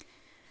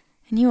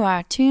and you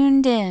are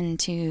tuned in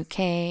to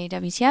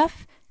KWTF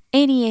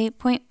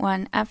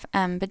 88.1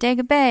 FM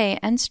Bodega Bay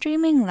and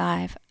streaming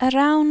live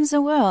around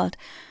the world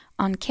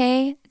on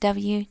KWTF.net.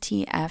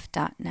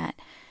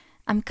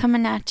 I'm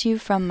coming at you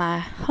from my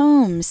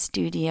home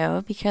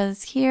studio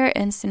because here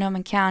in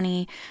Sonoma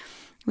County,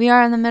 we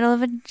are in the middle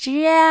of a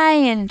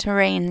giant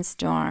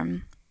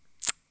rainstorm.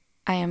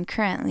 I am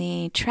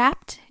currently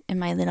trapped in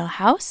my little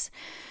house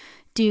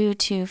due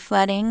to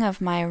flooding of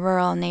my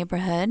rural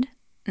neighborhood,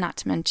 not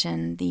to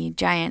mention the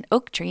giant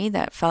oak tree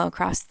that fell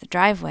across the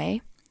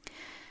driveway.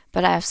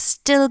 But I've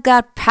still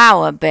got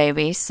power,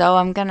 baby, so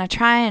I'm going to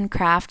try and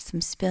craft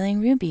some spilling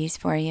rubies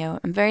for you.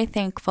 I'm very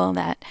thankful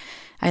that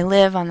I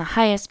live on the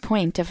highest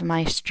point of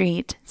my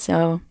street,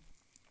 so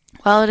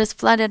while it is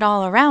flooded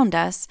all around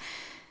us,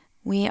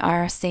 we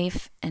are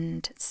safe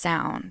and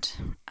sound,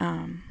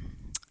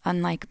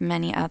 unlike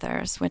many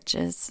others, which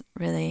is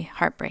really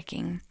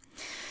heartbreaking.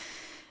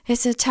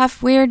 It's a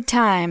tough, weird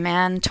time,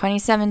 man.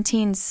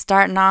 2017's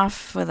starting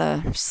off with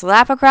a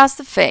slap across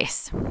the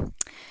face.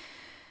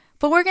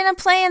 But we're going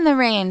to play in the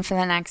rain for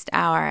the next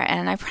hour,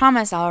 and I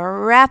promise I'll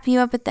wrap you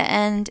up at the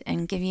end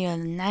and give you a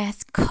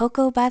nice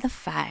cocoa by the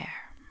fire.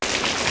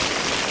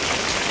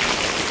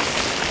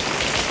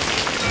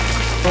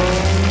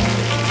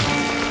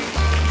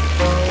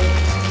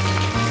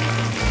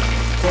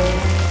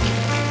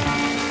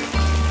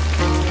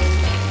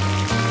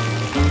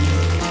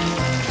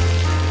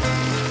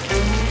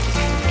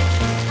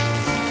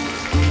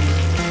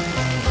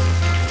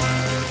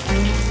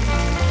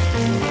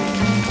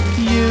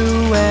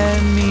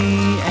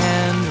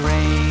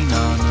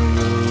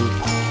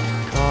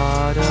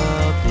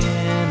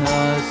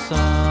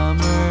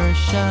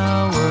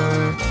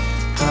 Shower,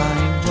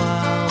 crying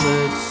while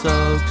it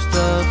soaks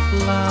the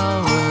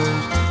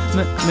flowers.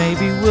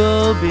 Maybe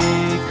we'll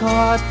be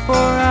caught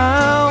for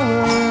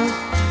hours,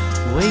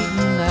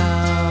 waiting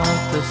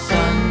out the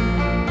sun.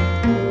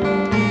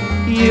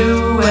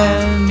 You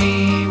and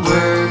me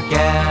were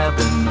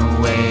gabbing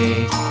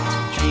away,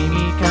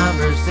 dreamy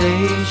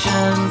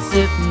conversation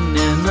sitting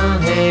in the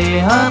hay.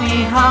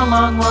 Honey, how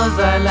long was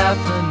I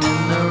laughing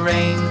in the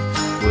rain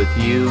with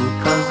you?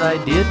 'Cause I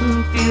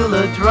didn't feel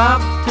a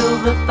drop till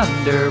the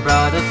thunder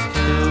brought us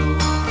to.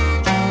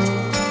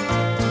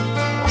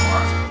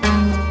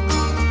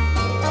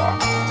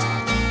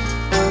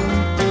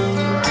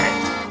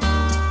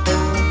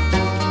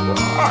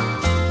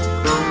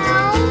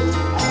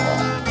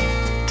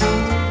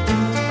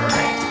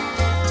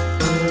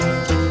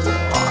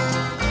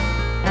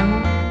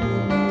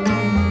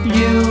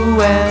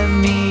 You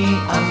and me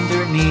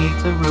underneath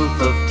the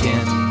roof of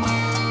tin,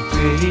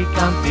 pretty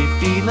comfy,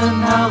 feeling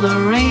how the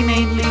rain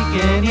ain't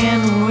leaking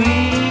in. We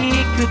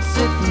could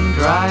sit and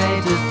dry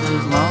just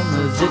as long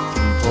as it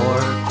can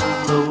pour.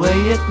 The way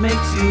it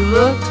makes you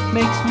look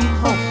makes me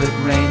hope it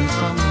rains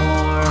some more.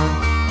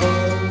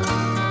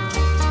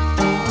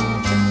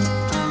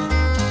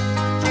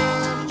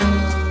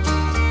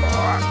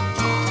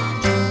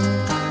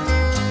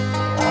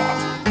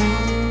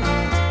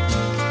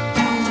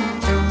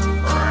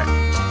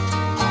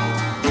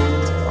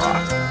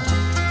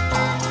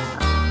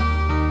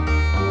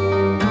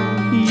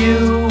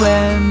 You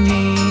and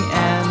me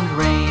and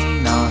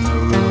rain on the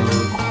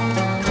roof,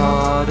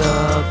 caught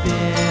up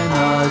in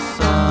a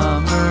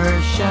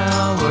summer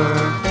shower,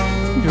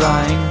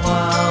 drying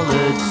while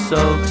it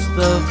soaks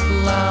the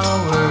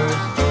flowers.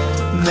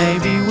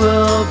 Maybe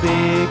we'll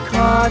be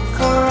caught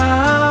for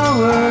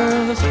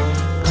hours,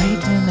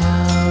 waiting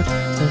out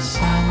the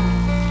sun.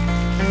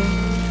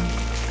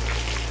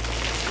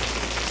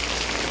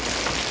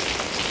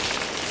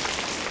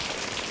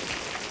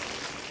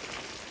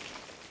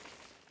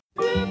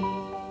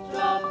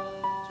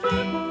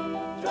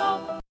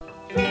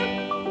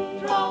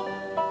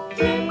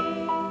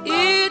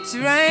 It's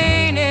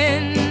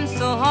raining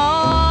so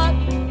hard,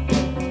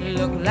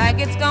 look like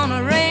it's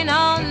gonna rain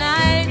all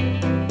night.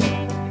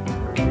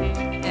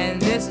 And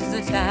this is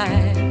the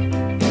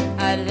time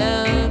I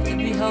love to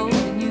be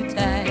holding you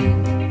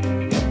tight.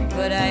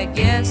 But I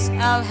guess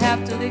I'll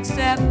have to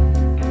accept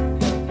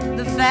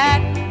the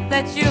fact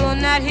that you're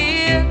not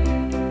here.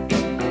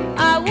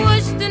 I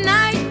wish the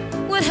night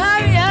would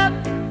hurry up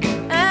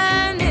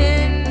and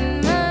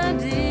end, my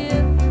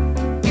dear.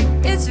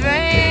 It's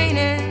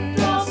raining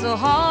so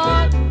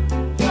hard,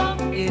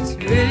 it's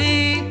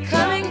really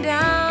coming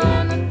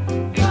down.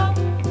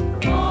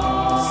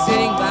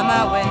 Sitting by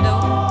my window,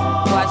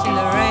 watching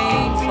the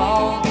rain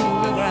fall to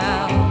the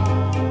ground.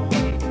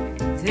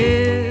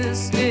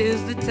 This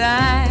is the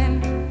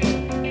time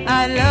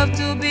I love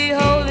to be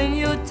holding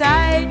you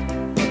tight.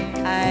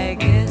 I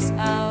guess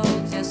I'll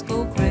just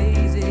go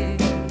crazy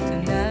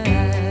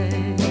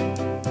tonight.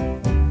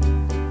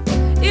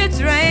 It's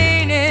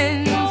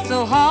raining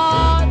so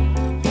hard,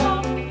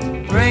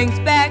 brings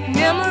back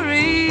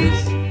memories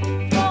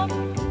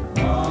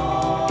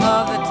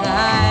of the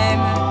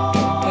time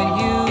when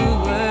you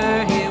were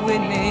here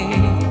with me,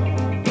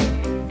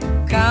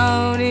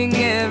 counting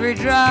every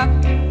drop,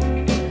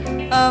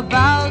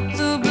 about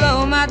to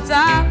blow my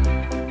top.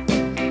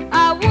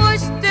 I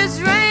wish this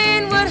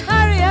rain would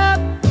hurry up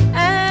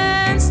and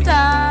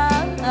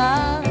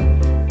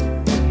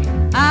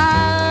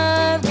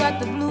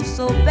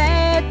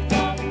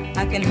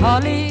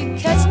hardly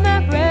catch my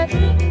breath.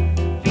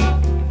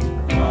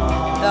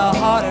 The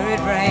harder it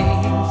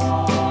rains,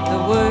 the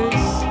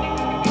worse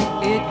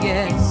it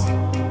gets.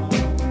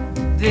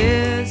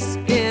 This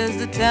is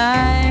the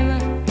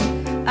time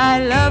I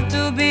love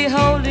to be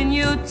holding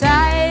you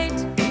tight.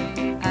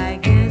 I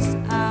guess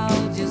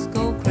I'll just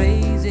go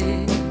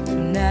crazy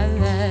tonight.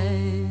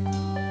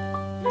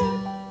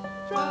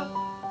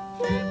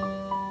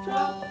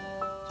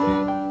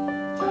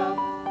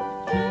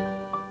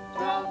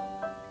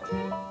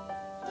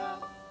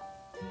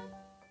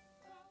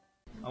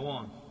 A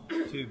 1,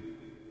 2,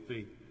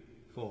 3,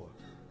 4.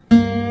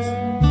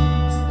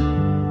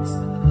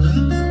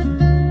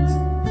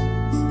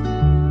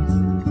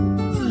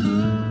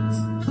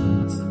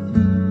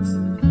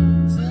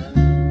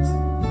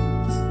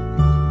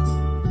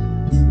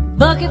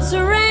 Buckets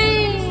of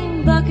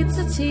rain, buckets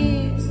of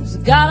tears,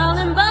 got all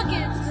them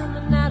buckets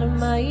coming out of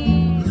my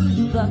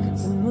ears.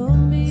 Buckets of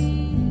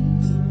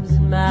moonbeams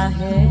in my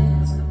hair.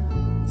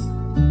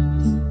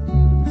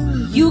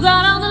 You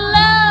got all the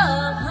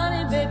love,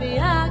 honey, baby,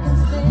 I can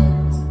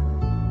stand.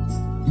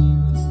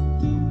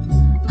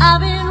 I've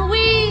been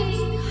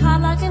weak,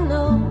 hot like an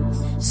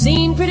oak,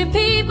 seen pretty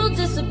people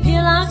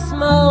disappear like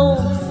smoke.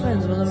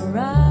 Friends will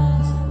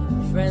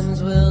arrive,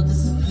 friends will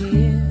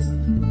disappear.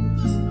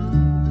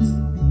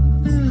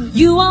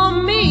 You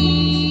want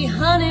me,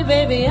 honey,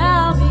 baby,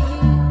 I'll be here.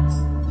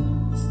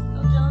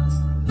 Go, John.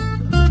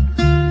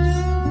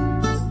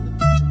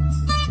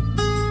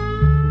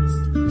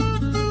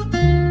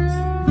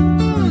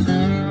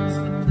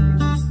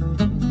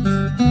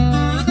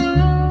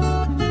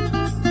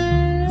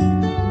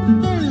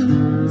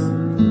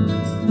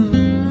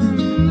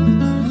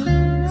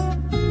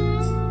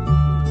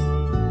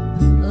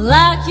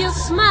 Like your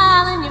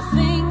smile and your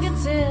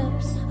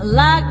fingertips, I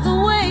like the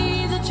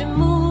way that you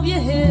move your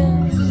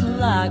hips, I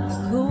like the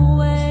cool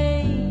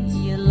way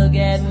you look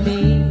at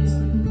me.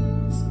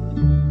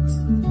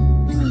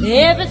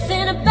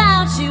 Everything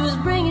about you is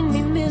bringing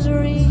me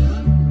misery.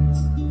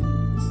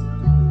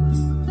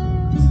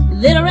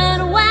 Little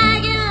red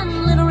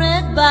wagon, little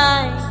red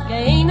bike,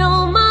 I ain't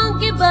no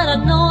monkey, but I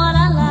know what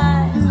I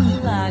like. I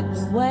like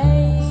the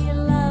way you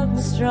love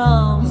me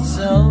strong and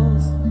so.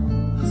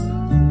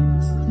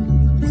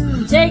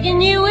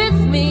 Taking you with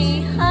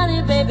me,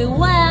 honey, baby,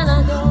 when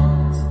I go.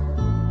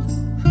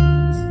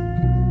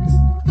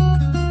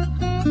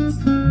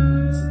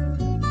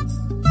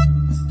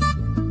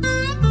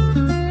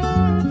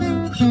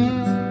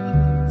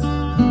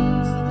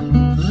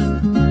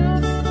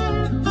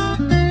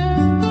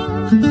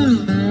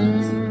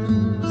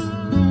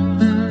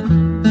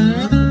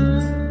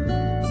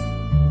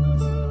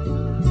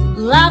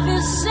 Life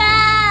is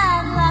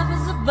sad, life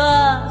is a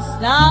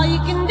bust. All you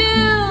can do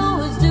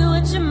is do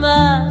what you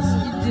must.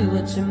 You do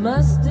what you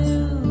must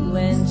do,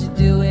 and you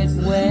do it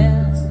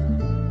well.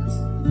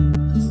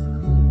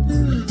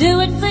 Do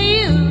it for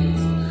you,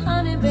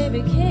 honey,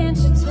 baby, can't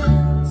you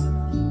tell?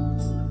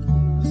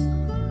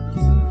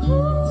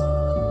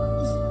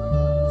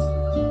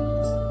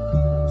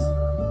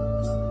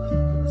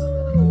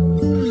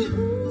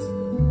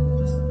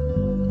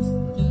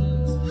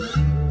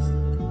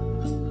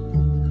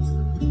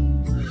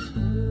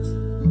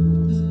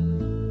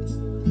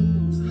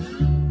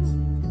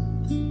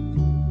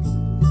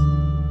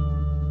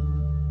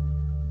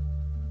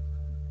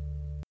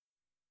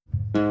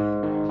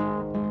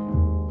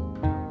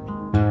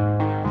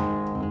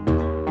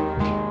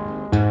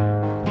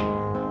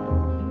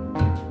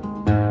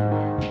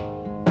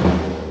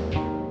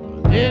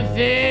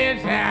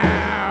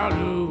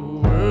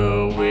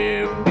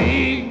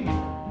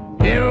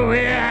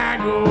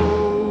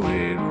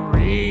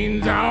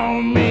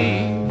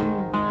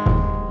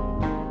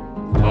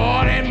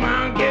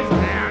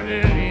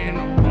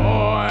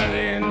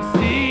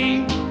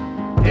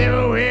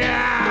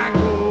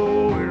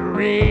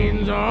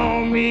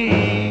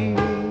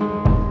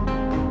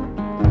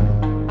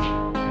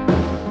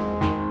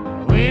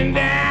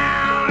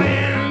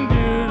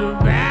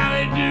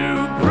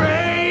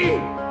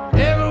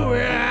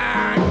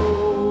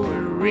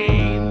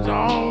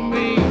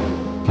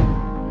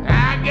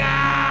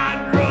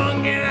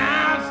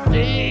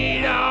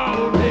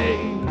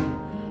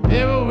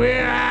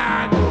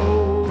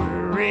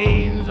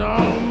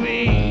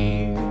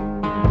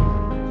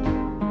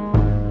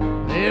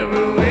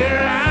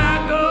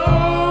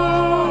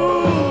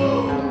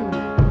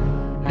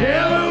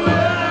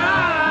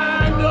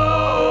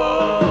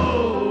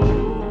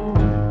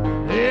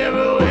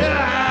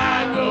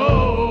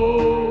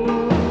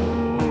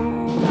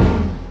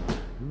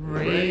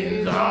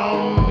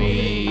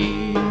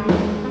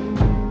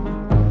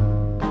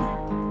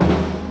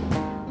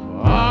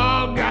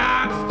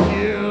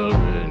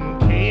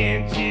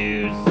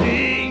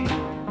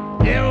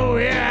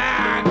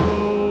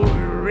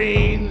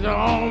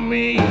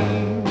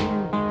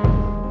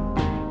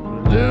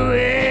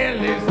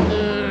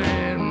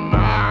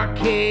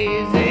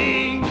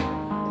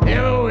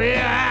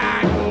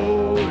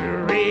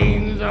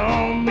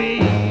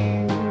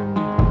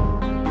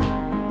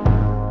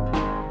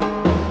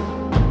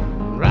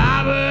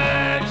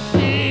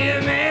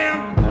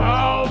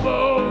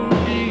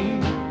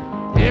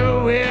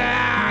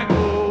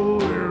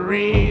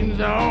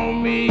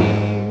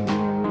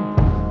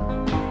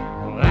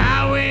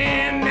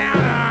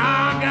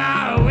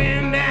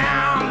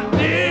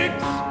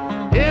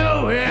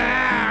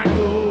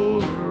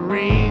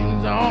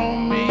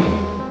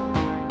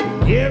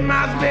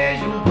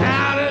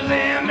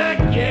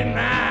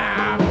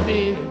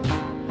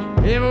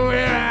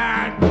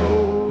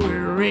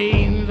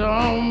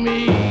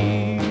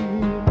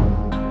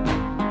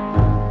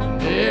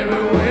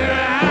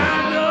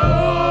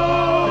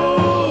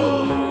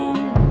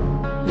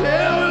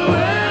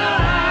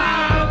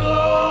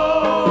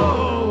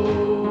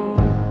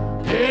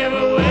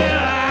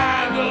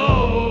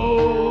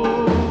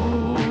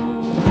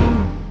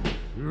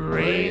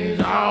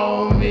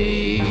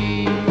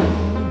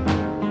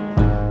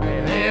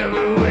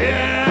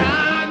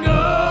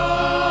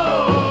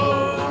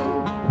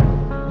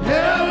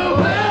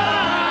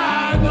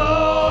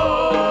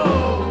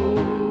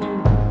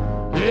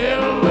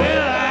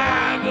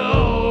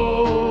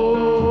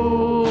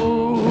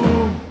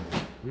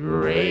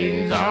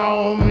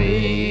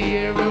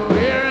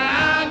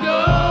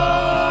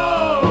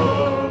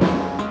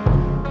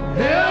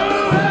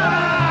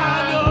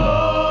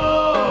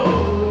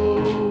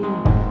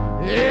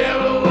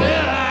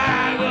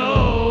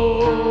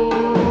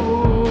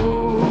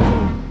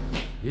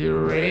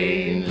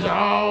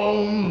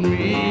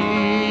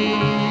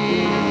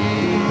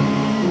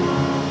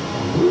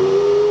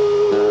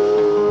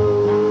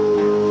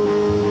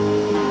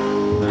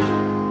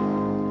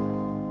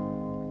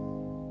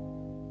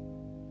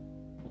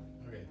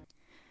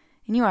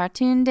 you are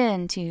tuned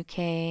in to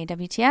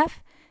KWTF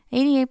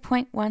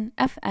 88.1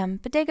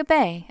 FM Bodega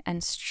Bay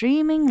and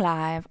streaming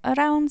live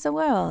around the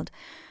world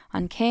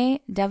on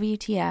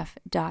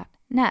KWTF.net.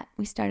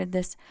 We started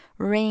this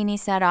rainy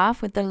set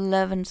off with the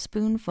Lovin'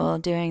 Spoonful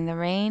doing The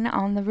Rain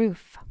on the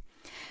Roof.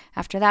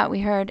 After that, we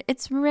heard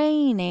It's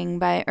Raining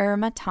by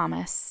Irma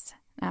Thomas.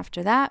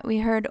 After that, we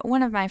heard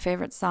one of my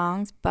favorite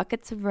songs,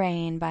 Buckets of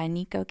Rain by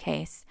Nico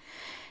Case.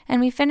 And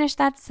we finished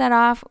that set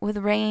off with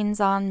Rains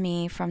on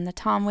Me from the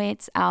Tom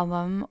Waits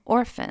album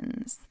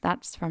Orphans.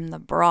 That's from the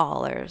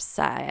Brawlers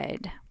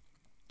side.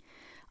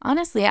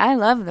 Honestly, I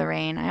love the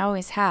rain. I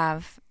always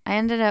have. I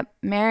ended up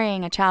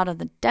marrying a child of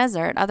the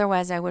desert.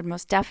 Otherwise, I would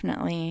most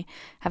definitely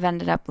have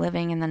ended up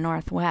living in the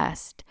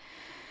Northwest.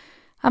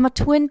 I'm a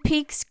Twin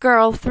Peaks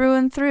girl through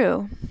and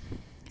through.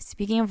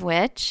 Speaking of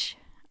which,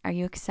 are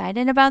you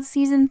excited about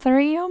season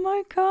 3? Oh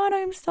my God,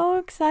 I'm so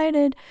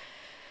excited.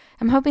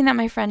 I'm hoping that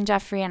my friend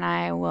Jeffrey and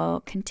I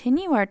will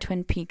continue our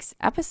Twin Peaks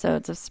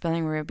episodes of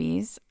Spilling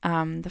Rubies.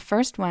 The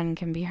first one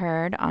can be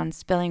heard on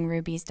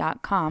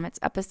spillingrubies.com. It's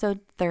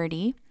episode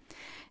 30,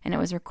 and it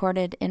was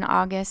recorded in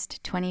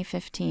August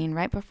 2015,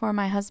 right before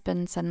my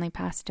husband suddenly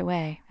passed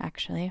away,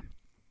 actually.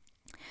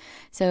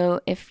 So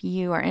if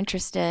you are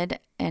interested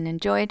and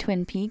enjoy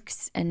Twin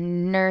Peaks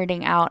and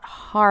nerding out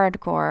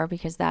hardcore,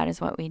 because that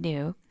is what we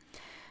do,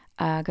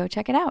 go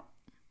check it out.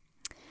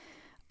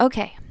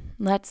 Okay,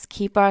 let's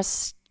keep our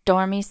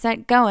stormy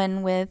set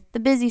going with the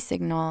Busy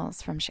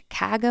Signals from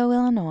Chicago,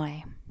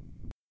 Illinois.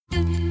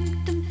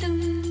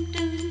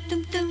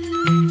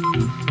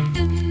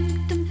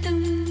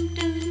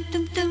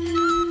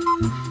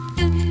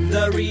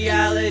 The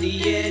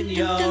reality in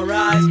your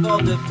eyes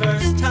for the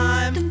first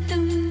time.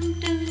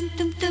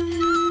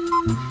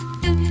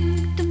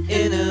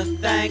 In a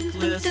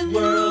thankless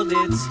world,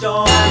 it's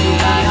stormy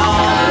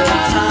all the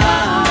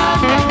time.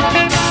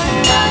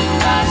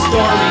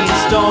 Stormy,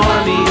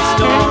 stormy,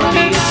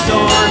 stormy,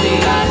 stormy.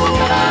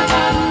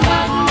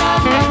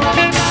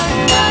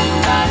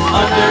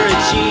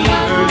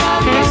 Underachievers,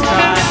 please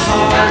try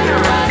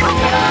harder.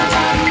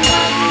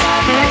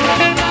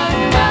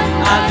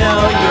 I know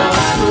you're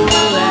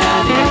cool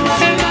and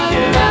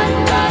insecure.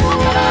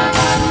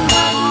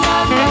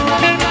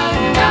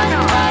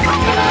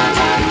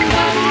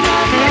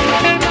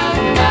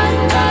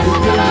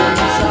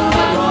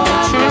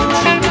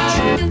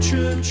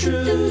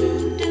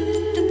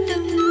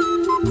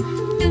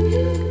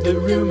 The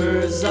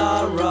rumors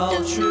are all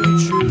true,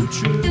 true,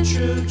 true,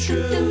 true,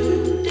 true.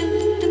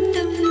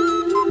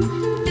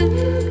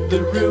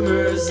 The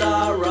rumors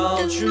are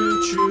all true,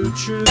 true,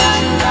 true, true,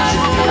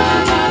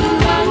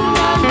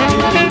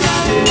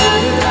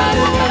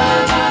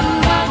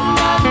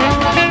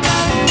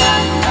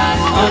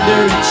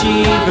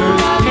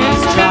 Underachievers,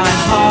 please try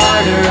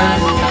harder.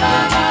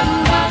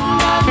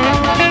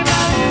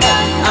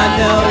 I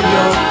know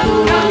you're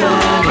cool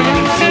and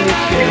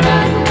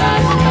insecure.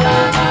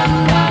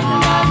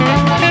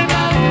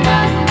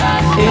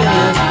 In a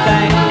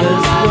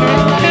thankless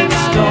world, it's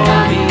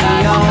stormy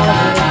all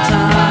the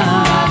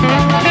time.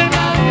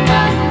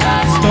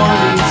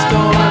 Stormy,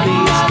 stormy,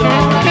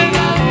 stormy.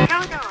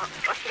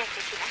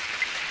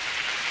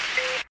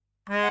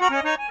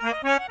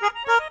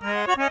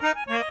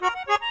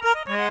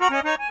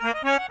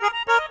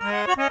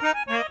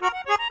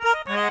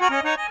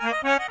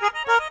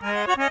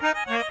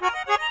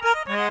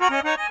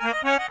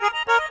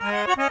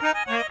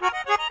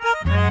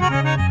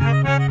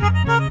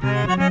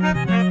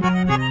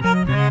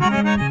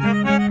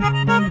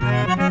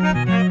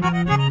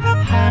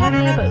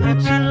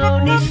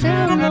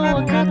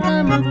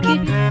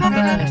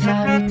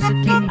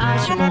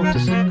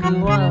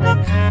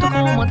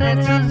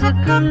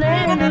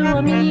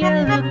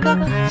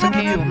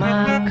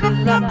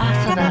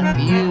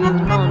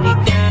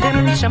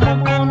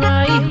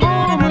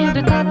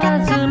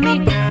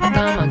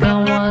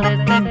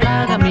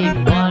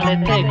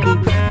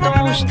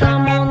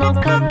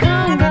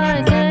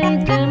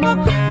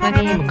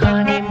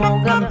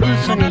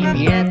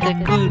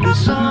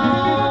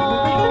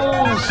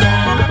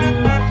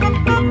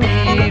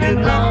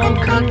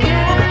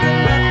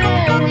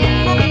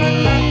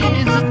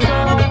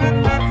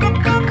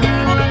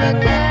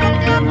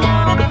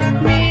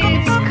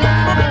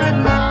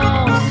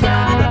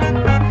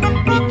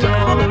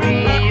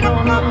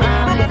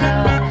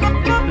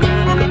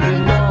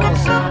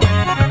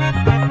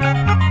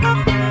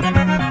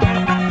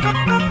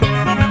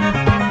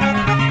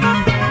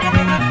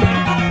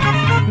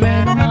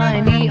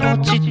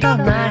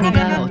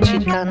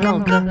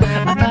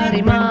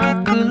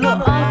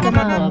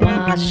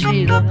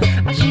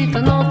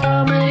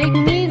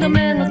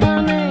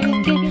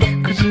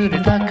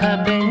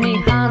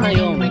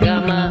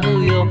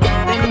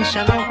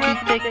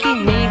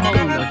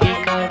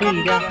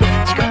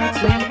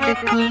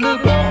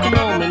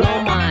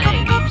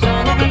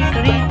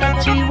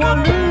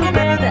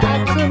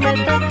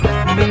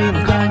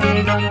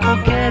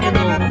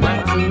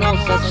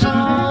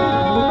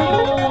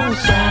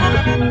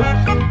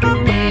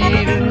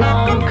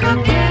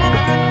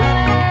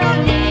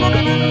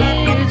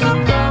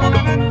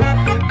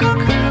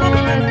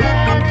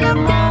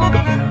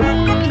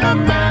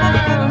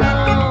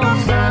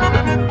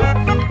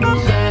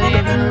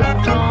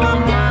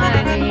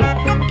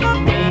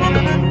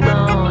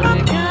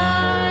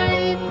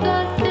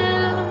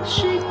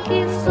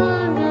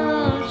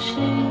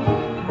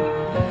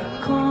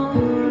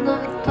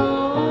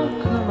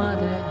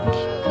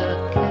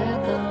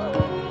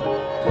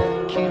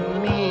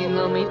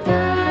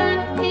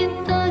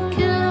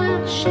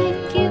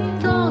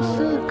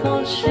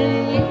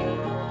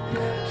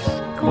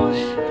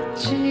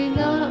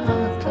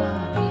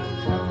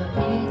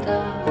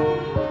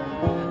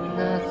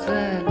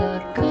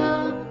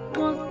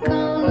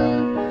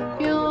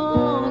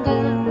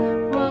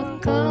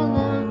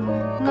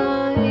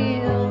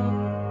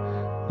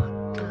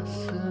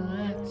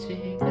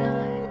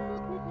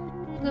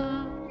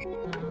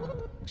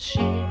 死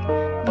に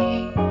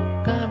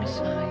神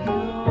さよ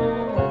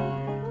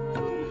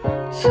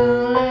連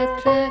れ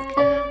てけ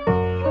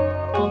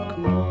僕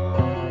を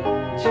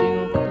地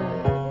獄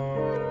へ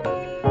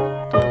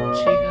どっち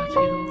が地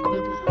獄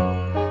だ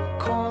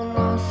この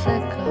世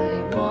界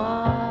は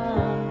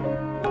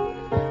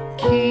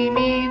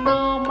君の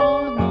も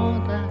の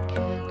だけ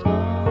ど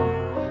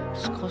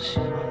少し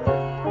は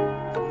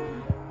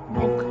僕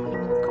に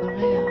もく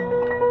れよ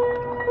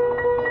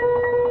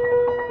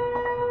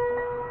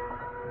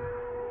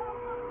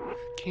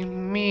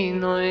君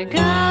の描いた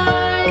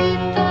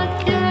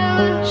景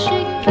色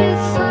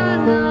探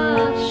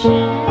し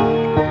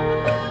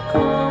こ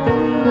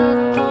んな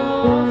遠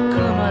く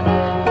まで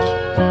来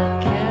た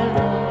けど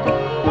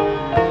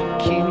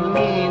君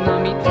の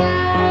見て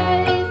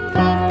いた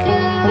景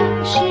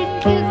色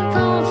と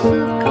少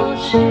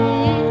し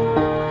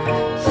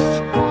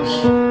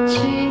違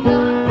っ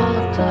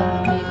た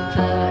みた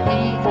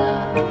いだ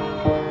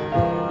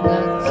な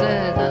ぜ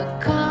だ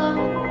か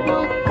わ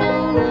から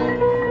ん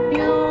よ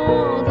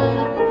うで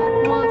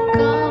わか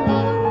ら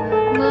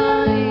な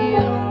いよ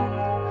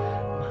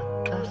ま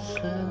たす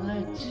れ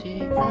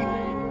違い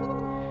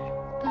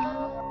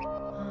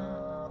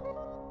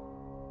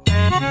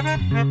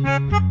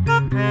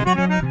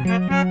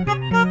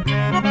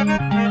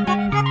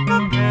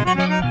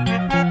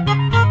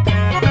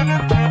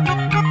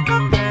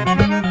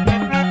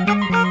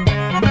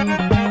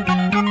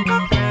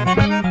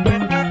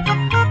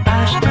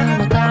明日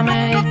のた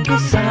め息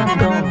3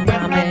度の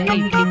ため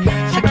息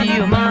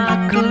先を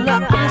真っ暗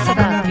朝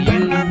だってい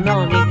う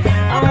のに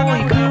青い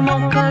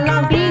雲か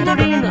ら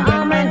緑の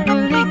雨降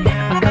り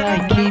赤い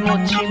気持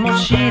ちも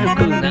白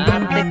くな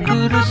ってく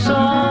るそう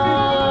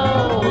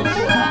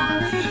さ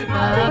真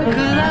っ暗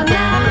な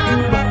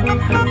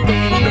ビ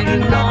ル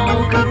の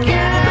陰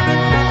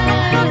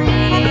に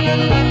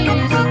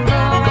ずっと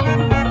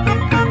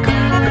隠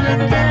れ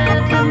て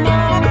ても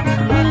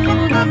無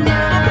駄な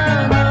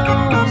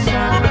のさ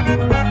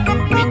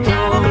緑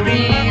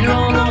色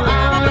の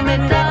雨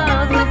だ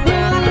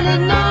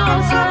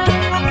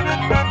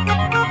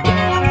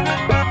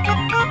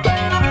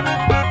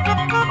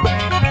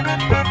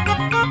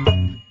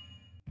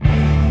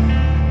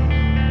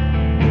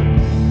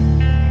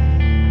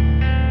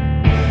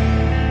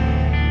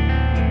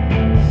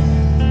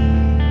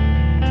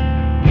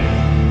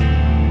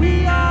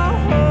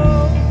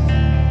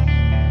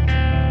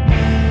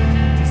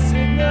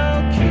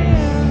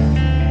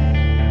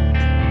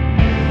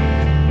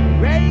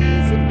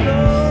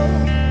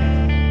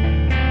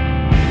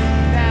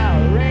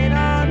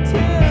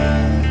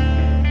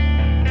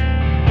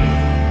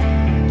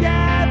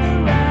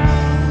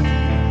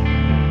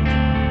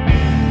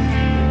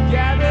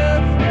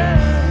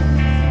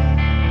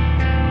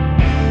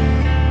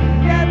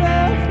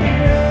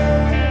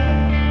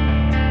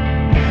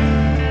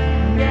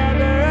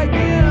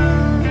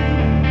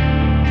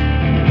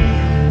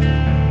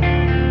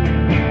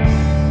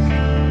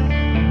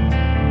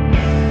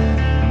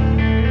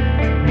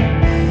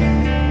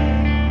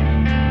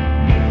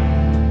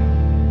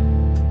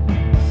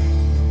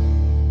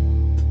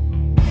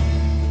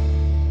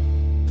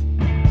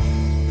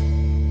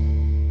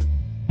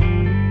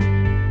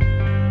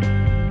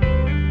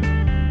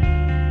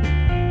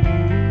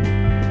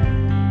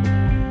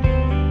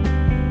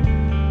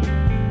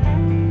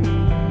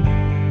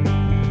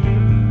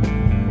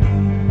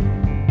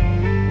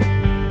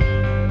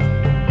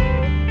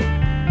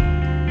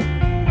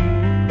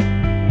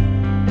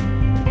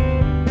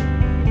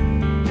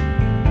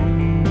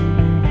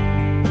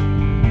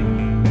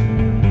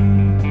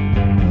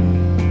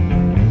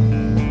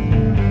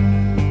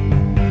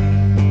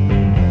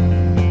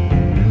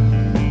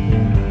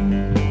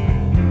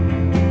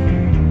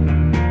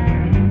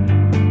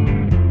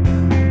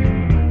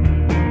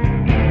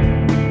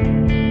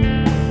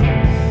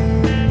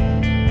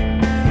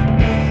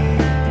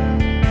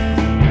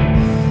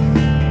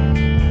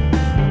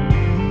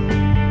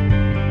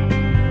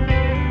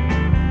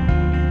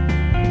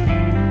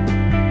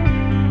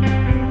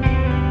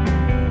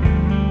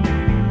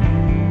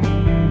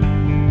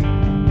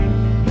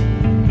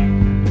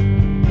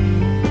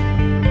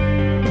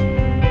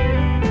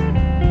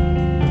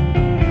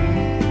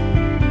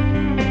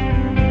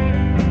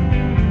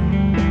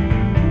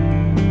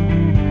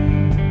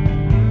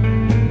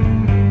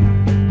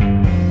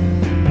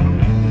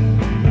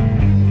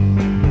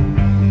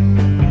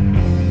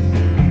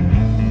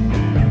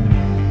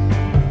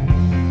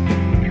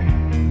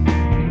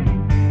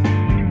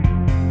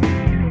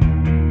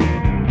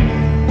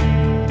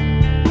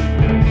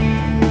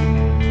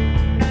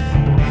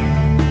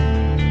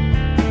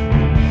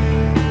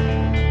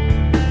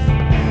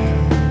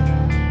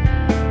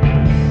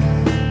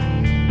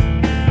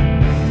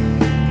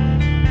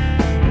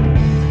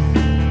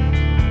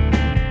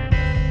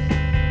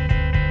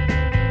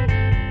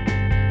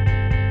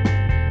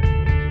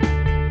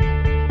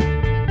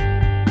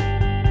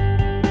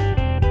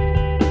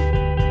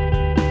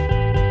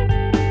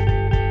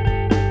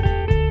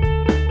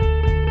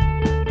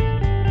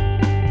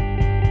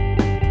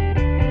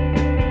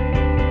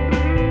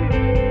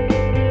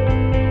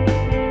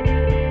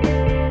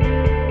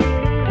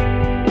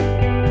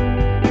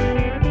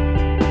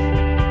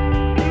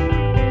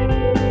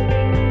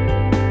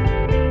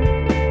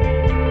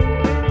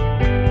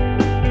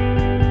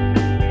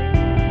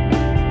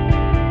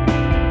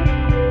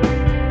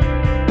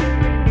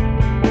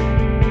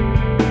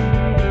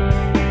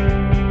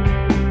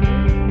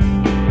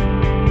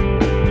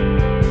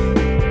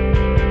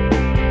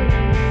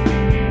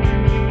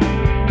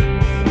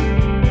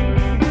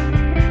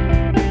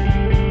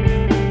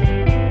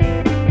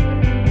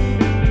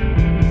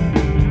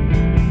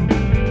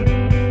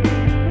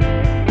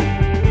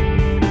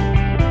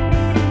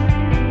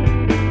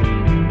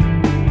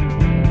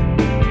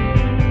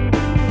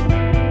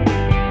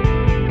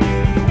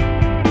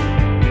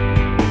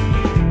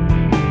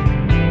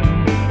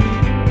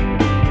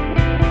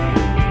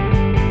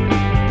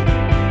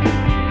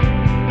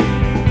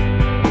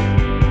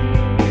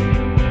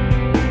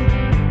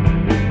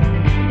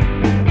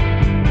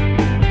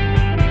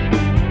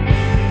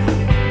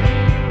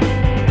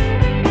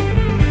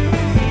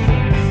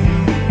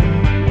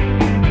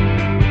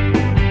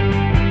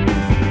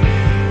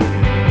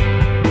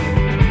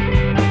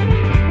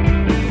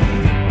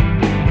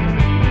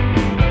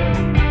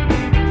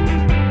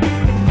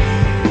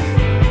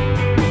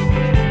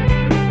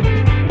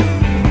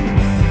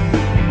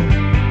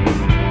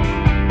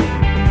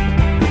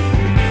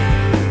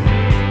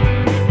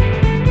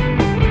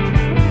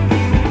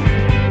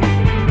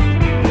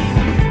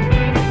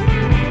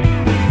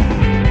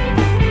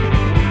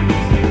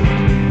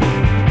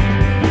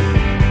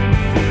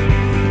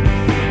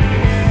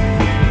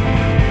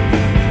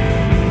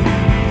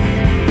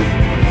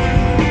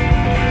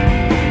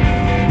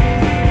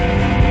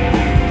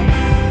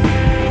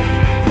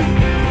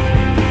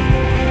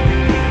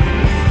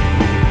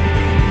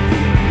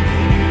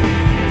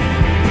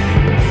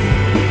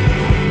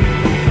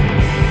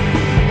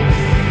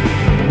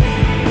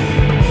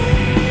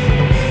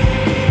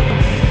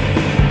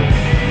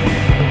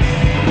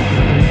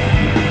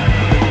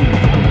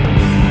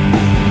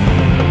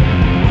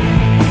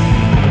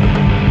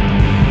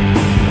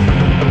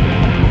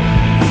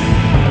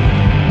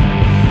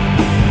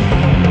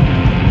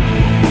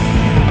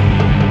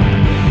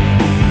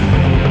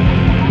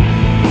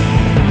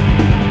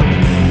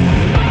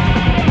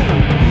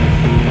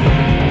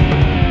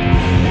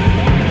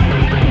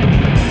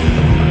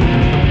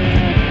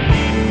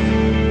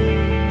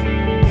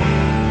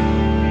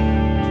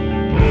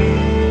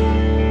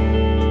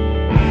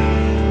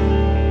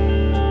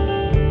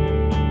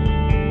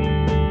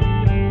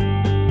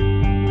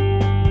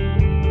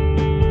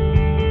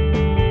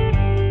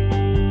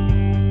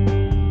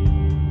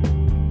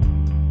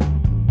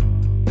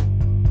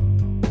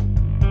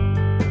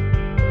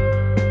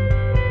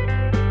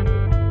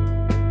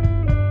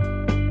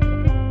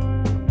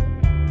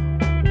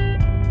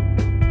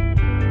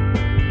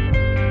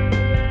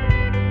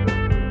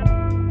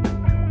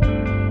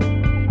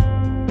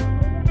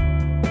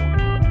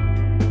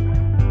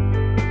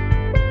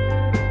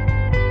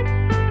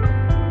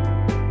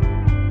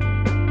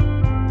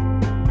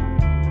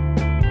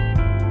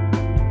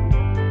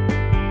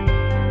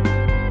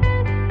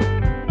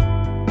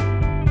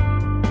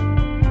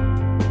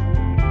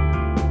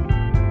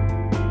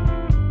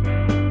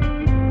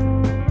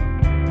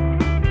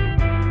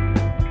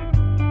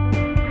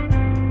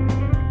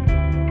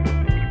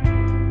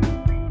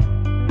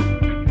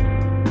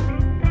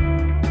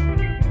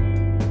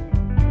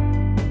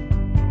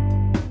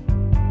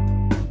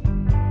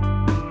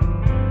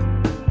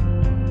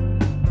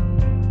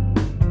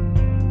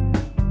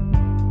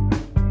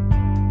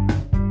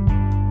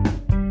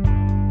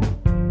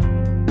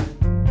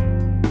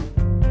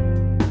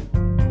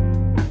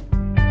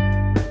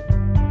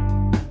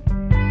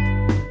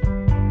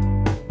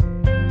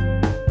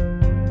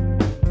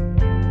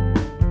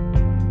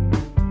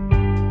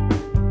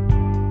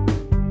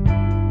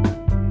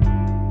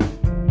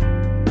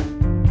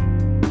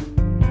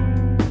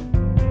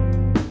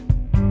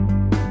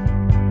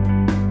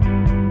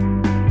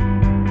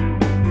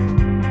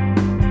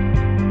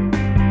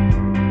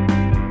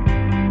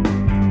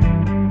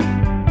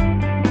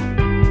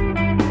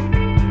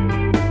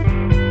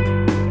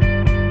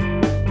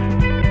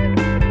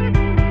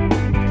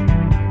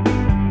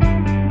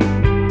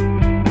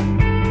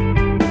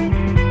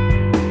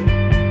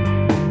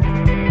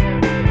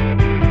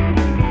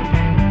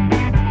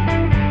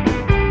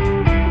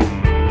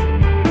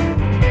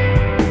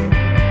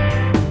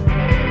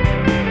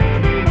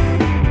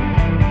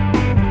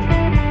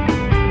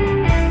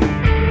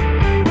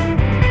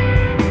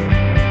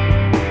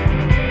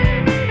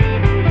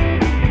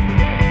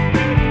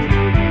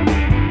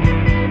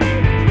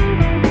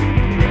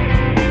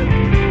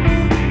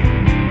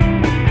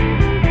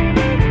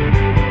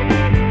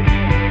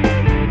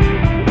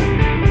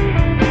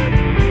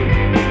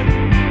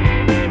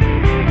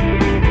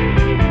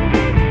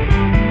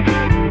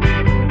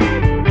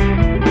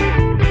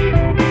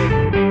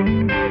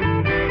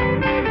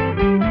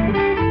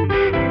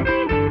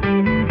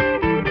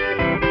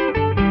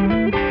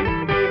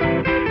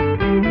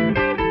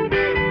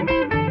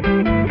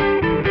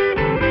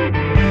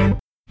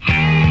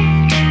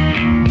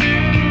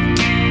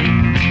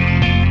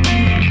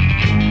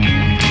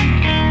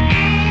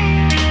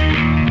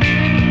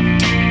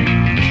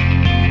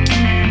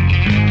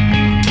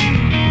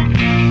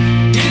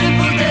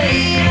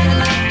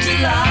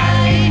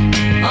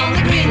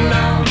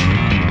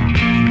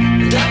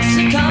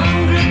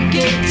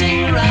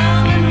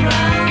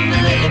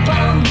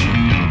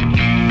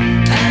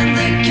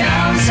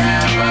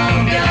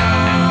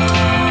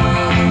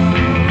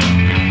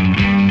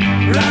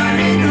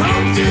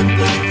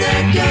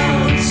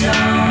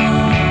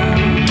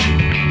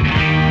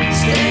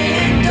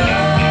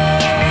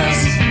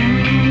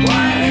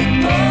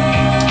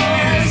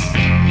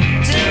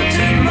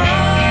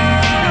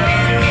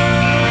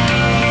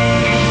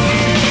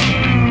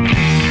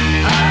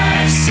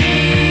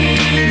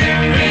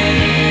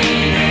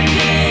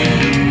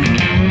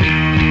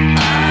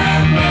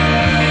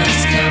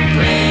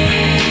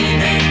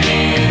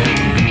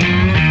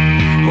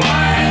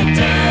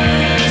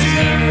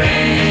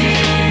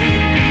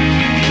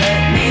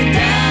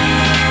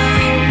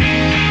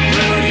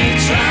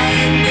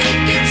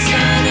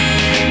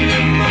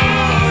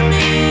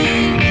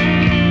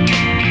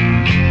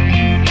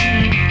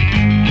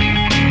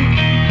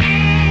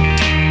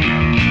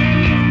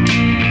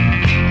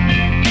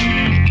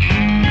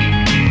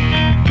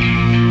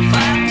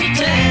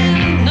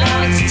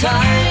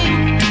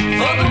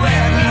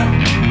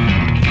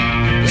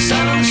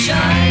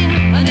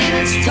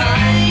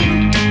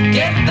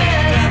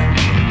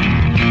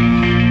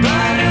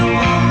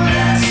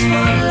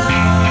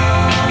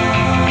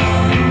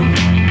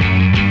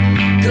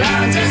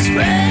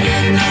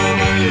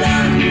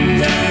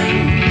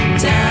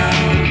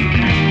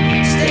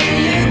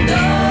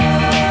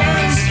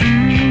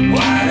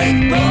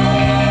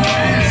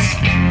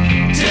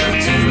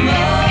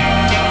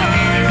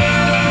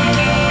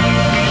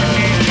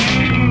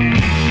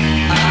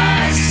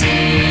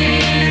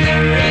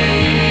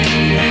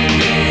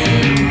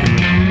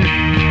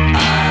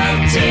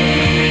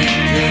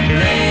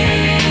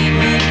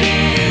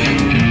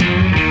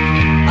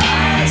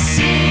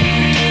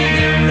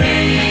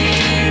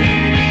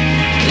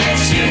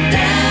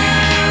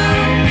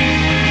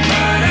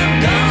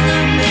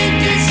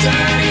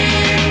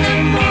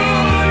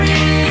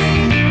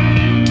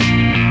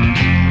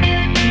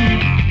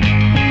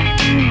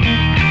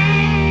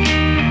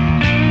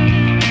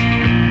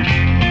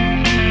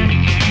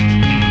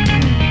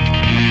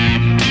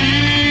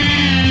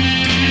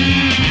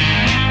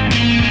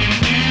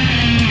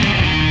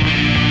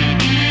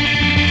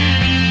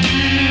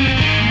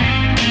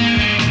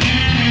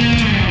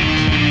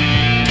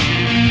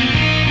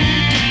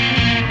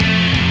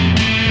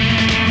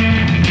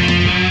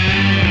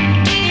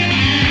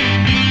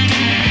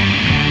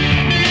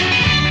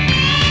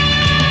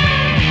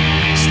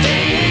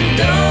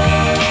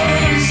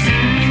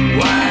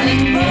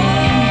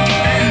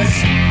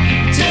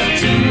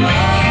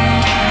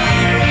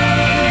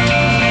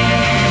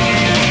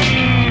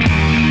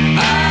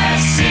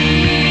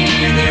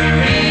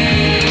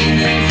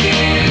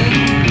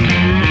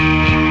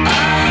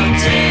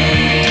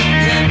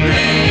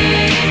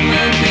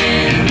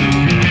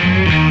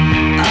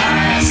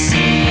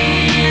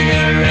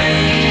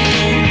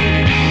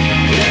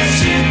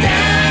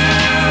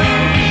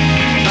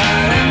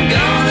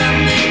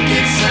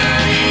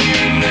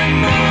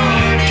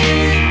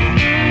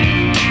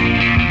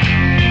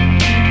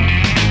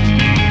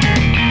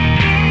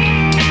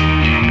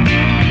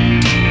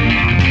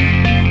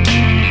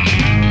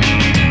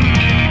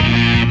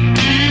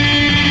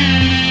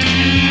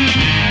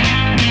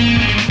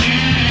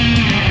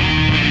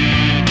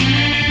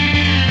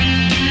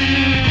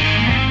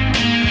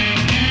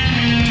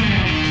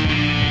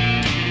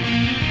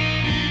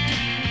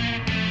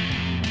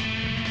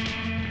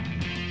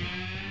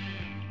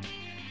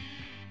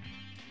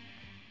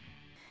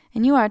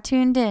And you are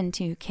tuned in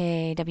to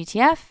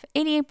KWTF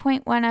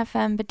 88.1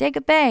 FM Bodega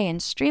Bay and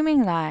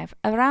streaming live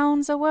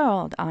around the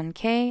world on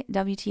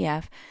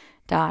KWTF.net.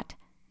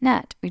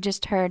 We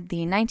just heard the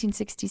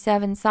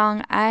 1967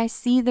 song I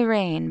See the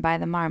Rain by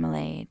the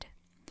Marmalade.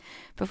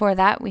 Before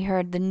that, we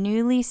heard the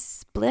newly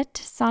split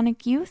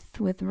Sonic Youth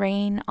with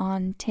Rain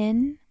on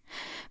Tin.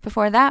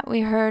 Before that,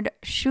 we heard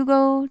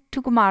Shugo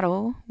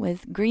Tukumaro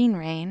with Green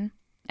Rain.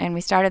 And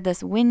we started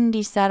this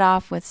windy set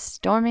off with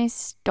Stormy,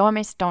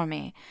 Stormy,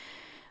 Stormy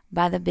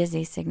by the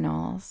Busy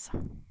Signals.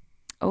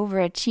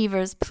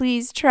 Overachievers,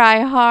 please try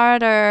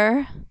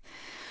harder.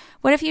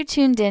 What if you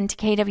tuned in to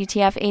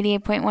KWTF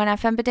 88.1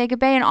 FM Bodega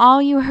Bay and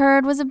all you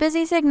heard was a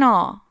busy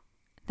signal?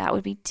 That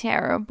would be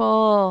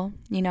terrible.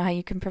 You know how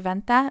you can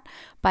prevent that?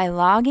 By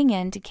logging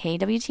in to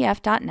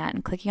kwtf.net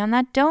and clicking on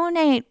that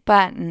donate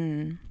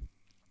button.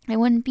 I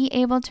wouldn't be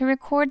able to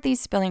record these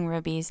Spilling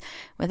Rubies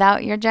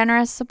without your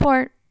generous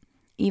support.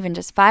 Even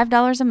just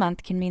 $5 a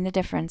month can mean the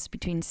difference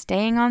between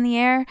staying on the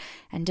air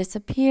and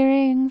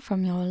disappearing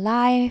from your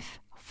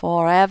life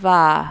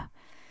forever.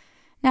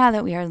 Now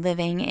that we are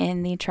living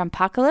in the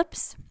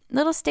Trumpocalypse,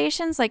 little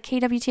stations like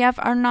KWTF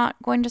are not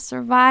going to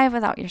survive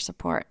without your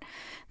support.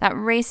 That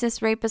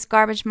racist, rapist,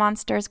 garbage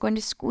monster is going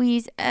to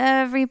squeeze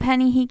every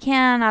penny he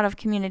can out of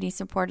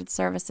community-supported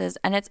services,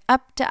 and it's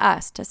up to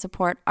us to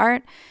support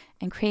art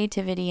and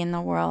creativity in the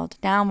world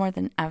now more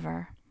than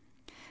ever.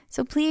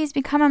 So please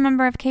become a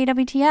member of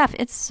KWTF.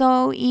 It's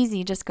so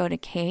easy. Just go to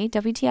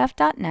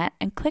kwtf.net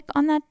and click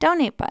on that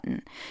donate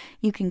button.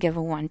 You can give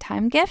a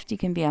one-time gift. You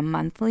can be a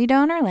monthly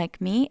donor like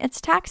me. It's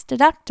tax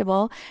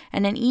deductible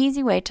and an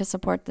easy way to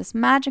support this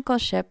magical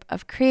ship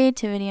of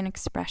creativity and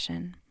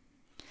expression.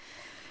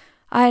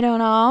 I don't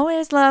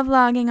always love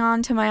logging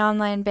on to my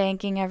online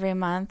banking every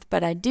month,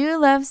 but I do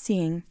love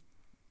seeing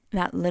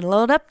that little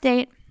old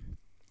update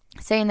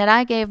saying that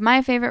I gave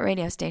my favorite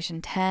radio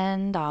station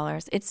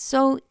 $10. It's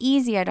so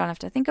easy. I don't have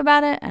to think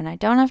about it, and I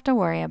don't have to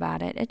worry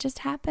about it. It just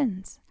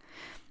happens.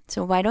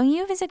 So why don't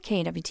you visit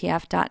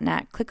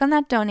kwtf.net, click on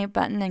that donate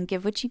button, and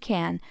give what you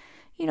can.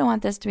 You don't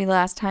want this to be the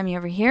last time you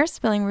ever hear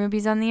Spilling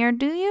Rubies on the air,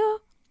 do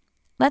you?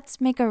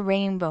 Let's make a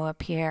rainbow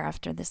appear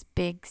after this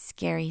big,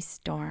 scary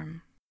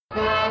storm.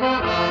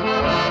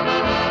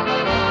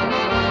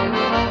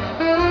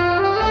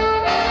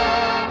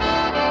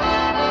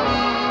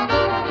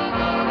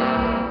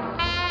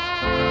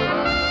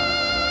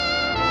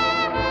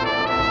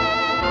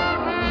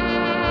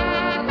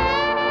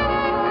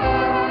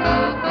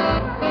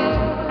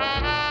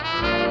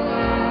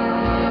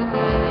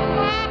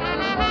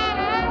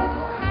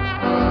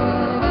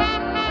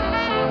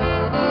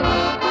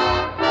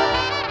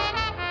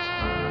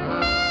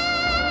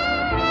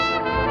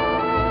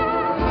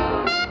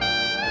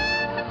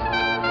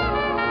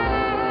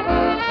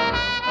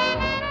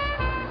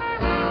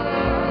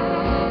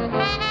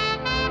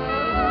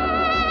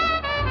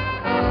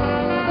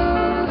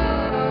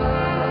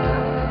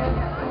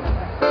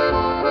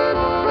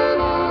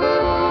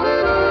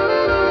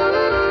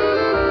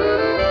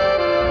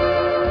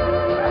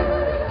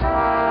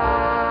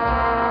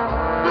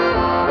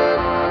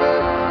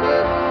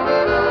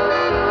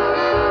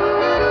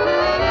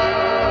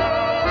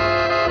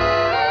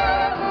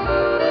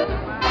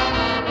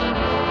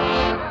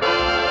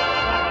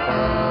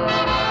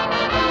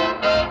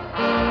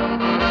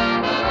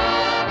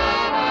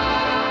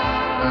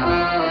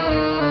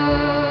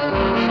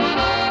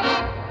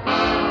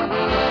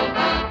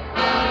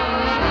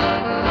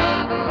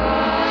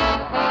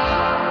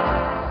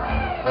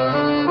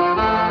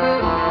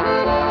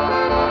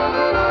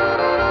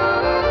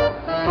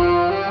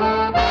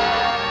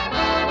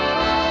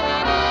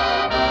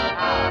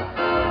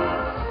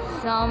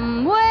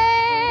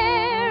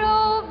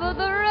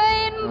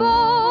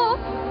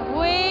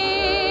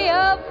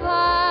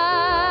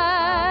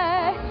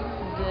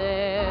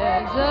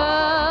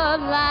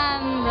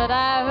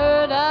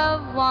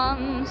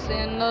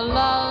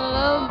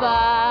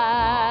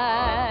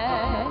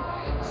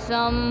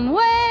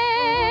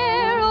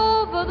 Somewhere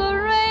over the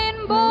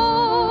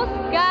rainbow,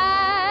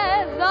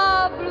 skies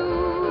are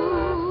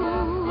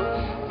blue,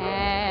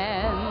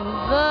 and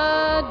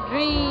the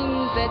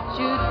dreams that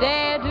you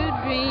dare to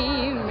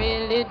dream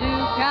really do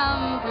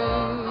come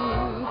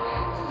true.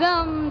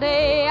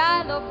 Someday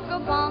I look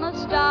upon a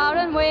star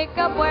and wake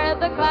up where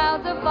the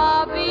clouds are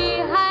far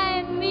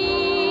behind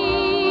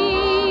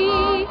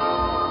me,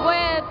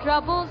 where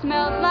troubles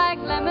melt like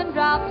lemon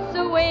drops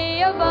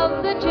away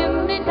above the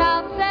chimney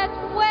tops. That's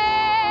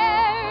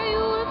where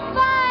you'll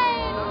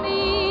find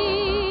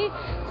me,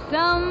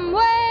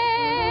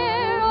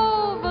 somewhere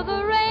over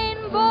the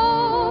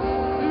rainbow.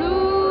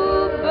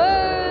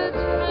 Bluebirds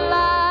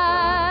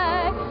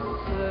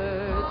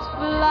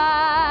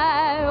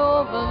fly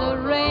over the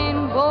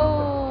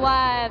rainbow.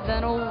 Why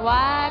then, oh,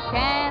 why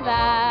can't I?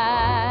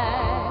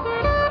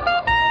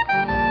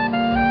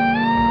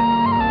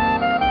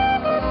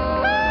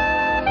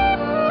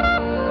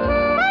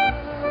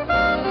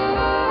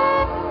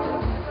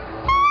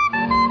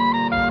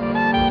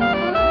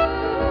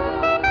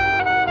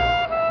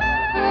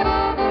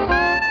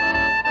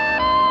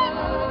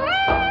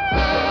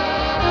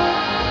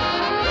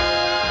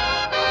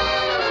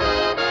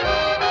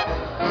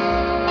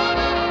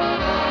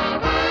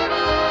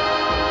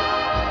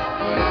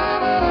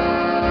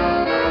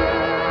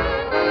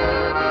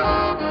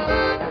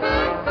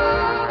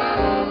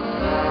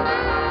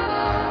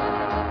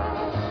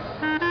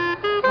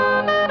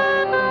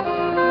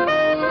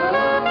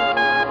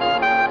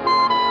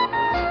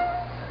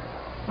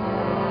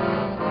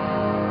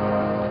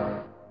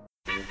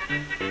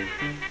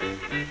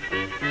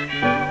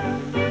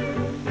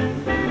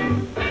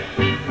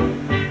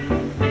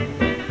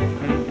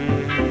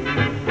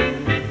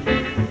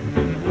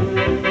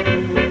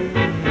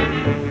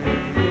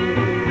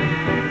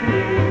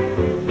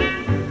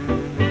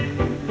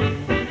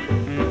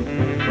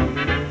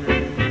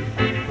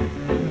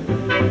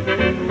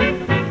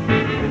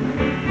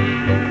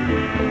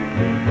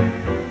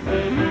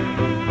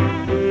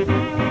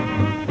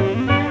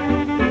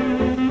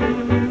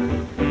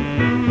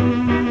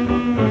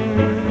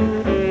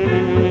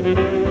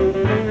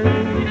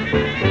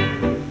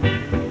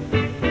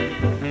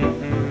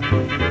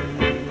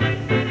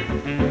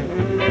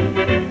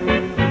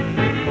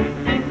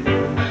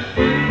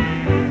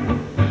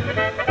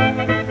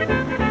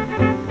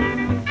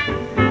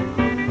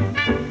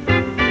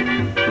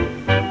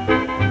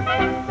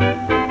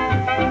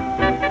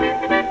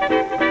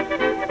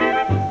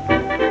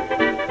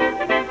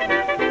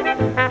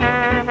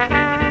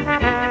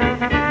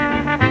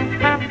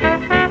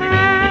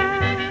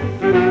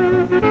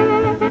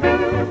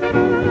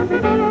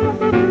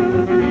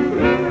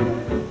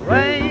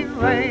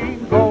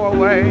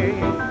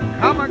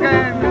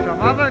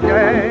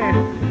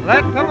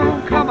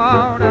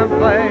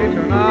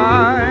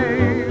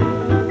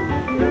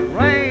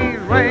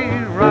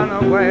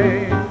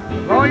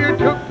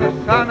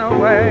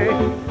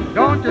 holiday.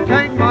 Don't you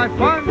take my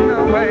fun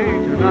away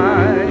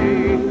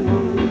tonight.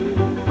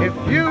 If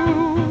you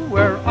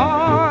were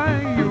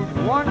I,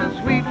 you'd want a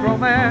sweet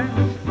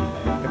romance.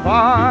 If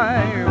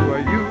I were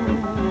you,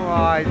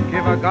 I'd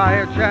give a guy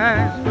a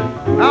chance.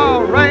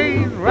 Now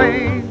rain,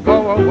 rain,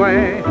 go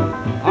away.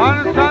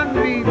 On a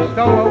sunbeam,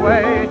 stow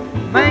away.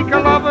 Make a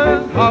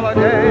lover's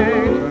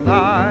holiday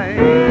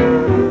tonight.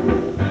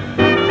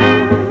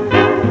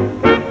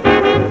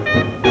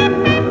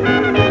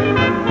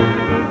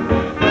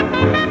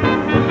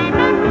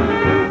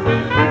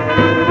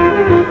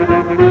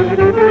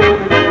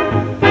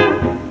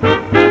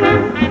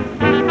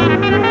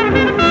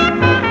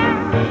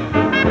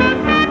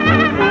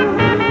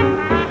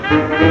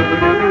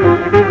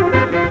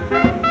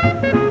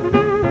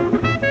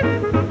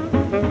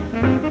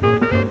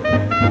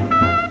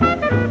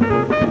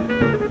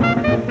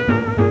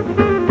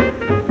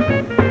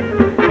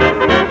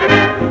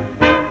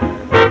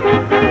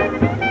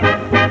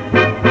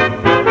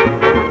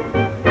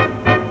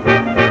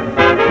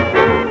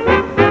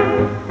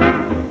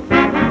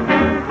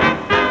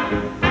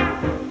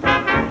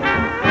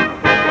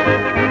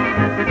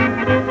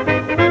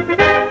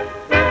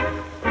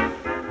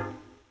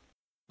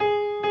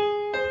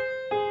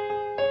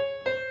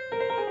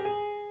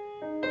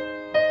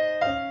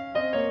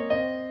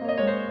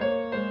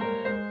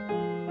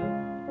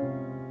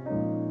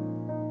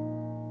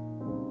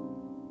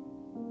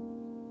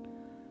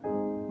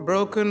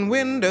 Broken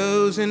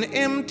windows and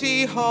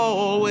empty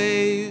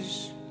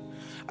hallways,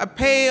 a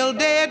pale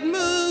dead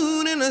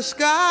moon in a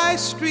sky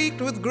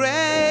streaked with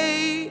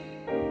gray.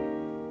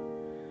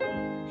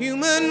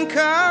 Human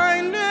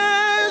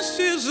kindness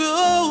is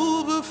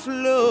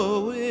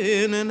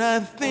overflowing, and I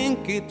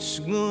think it's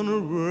gonna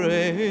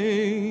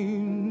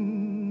rain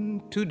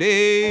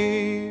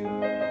today.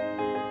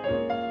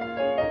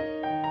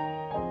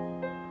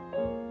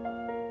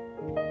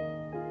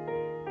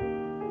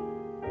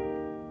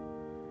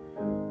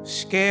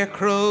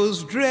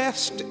 Scarecrows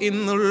dressed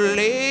in the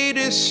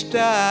latest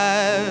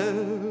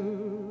styles,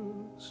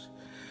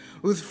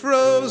 with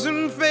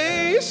frozen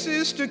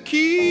faces to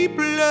keep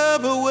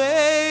love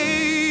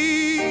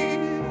away.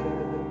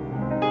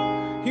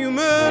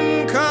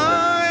 Human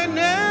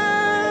kindness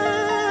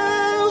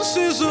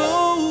is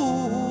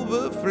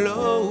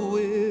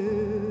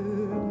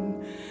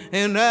overflowing,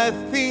 and I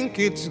think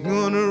it's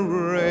gonna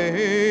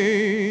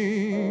rain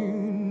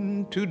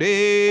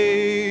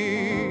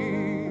today.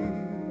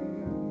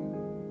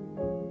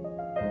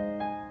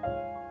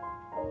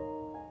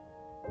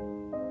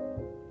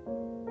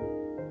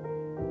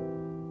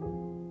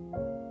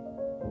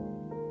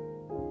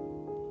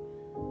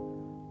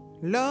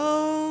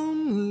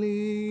 Lonely,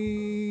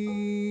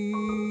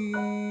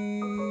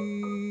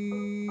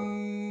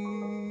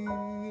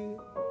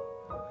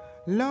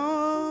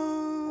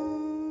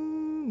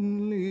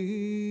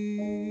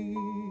 lonely.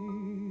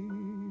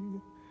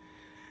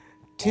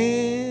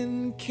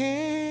 Tin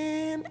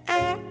can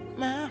at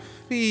my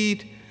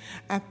feet,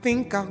 I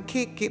think I'll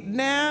kick it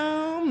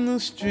down the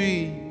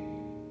street.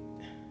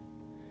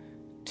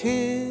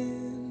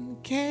 Tin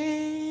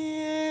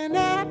can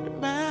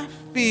at my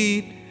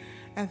feet,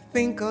 I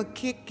think I'll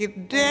kick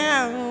it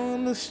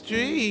down the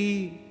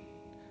street.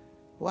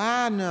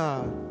 Why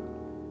not?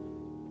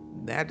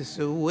 That's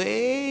a way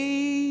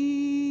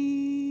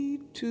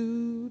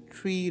to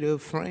treat a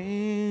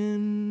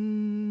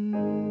friend.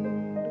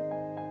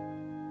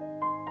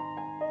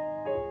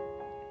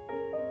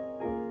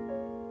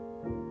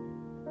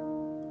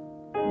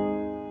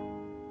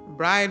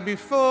 Right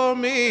before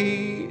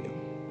me,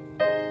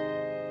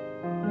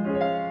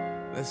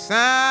 the signs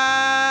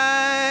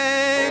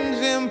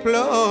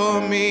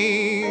implore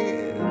me,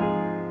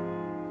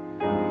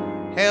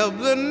 help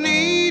the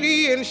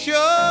needy and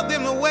show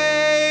them the way.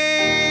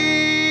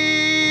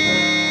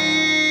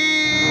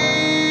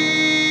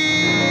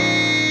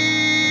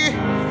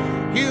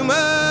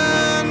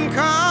 Human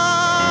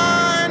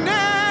kindness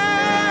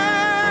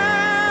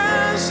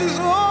is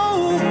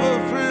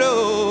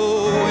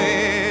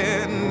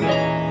overflowing,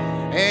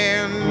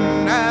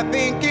 and I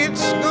think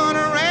it's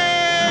gonna rain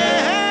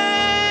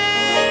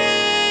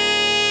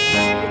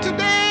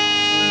today.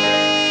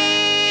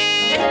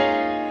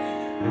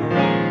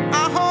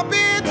 I hope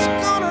it's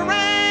gonna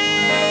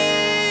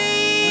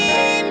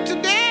rain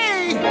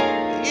today.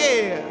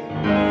 Yeah,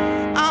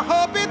 I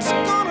hope it's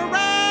gonna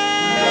rain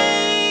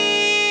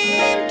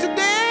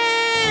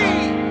today.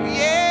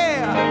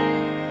 Yeah,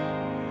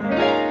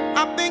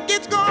 I think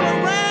it's gonna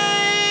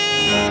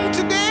rain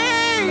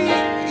today.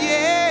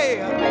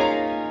 Yeah.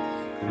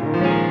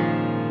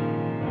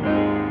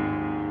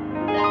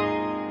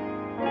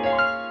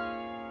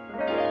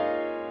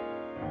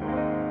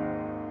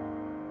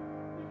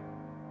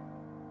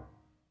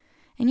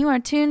 And you are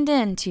tuned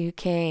in to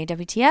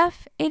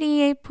KWTF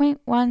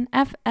 88.1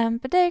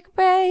 FM Pacific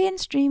Bay and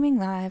streaming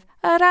live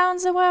around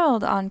the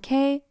world on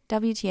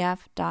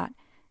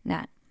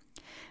KWTF.net.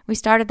 We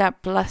started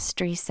that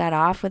blustery set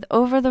off with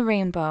Over the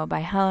Rainbow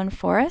by Helen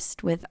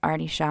Forrest with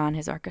Artie Shaw and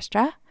his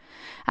orchestra.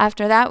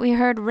 After that, we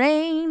heard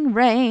Rain,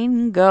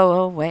 Rain, Go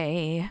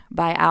Away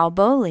by Al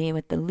Bowley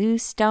with the Lou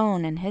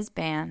Stone and his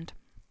band.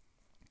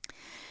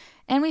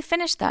 And we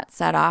finished that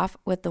set off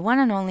with the one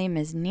and only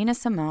Ms. Nina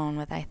Simone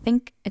with I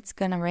Think It's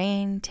Gonna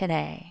Rain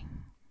Today,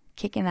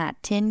 kicking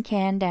that tin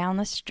can down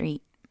the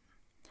street.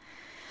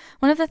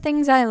 One of the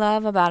things I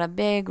love about a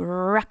big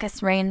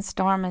ruckus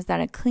rainstorm is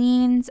that it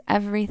cleans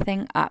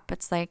everything up.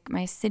 It's like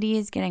my city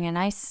is getting a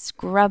nice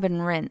scrub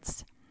and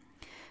rinse.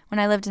 When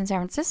I lived in San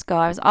Francisco,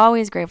 I was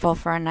always grateful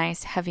for a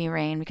nice heavy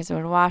rain because it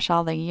would wash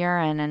all the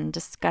urine and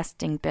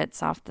disgusting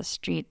bits off the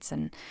streets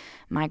and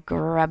my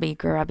grubby,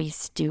 grubby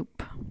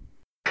stoop.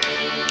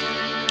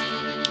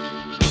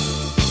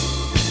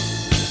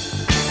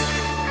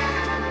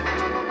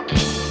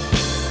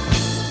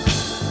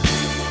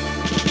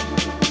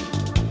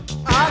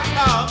 I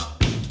come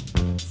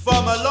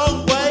from a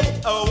long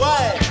way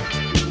away,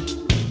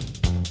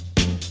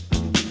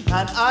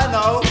 and I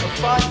know a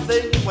fine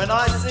thing when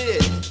I see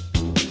it.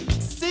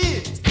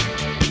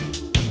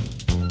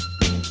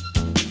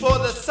 For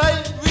the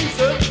same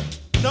reason,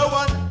 no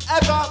one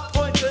ever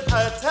pointed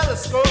a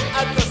telescope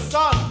at the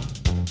sun.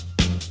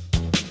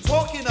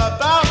 Talking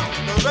about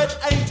the Red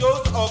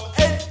Angels of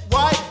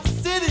NY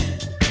City.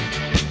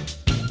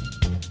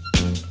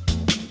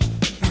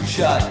 Who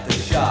shot the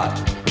shot?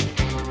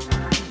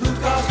 Who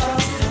got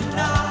us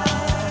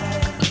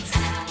tonight?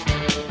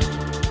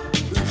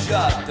 Who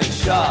shot the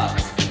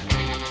shot?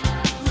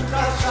 Who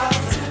got us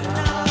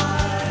tonight?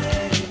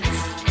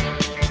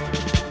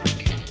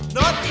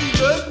 Not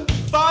even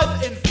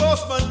 5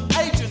 enforcement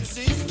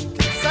agencies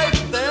can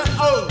save their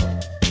own.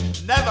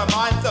 Never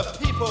mind the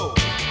people.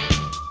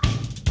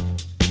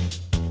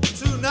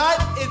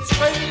 Tonight it's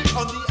raining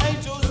on the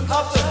angels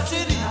of the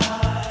city.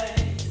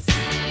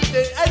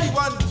 Did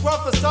anyone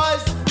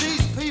prophesize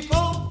these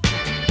people?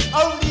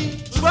 Only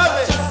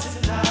Travis.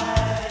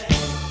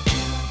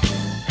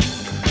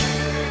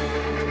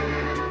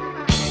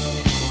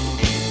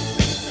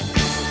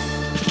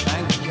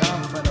 Thank God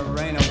for the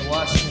rain and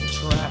wash the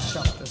trash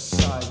off the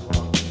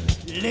sidewalk.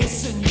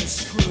 Listen, you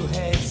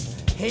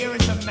screwheads, here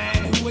is a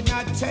man who would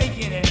not take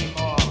it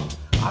anymore.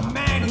 A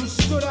man who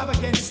stood up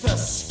against the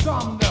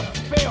scum, the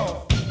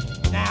filth.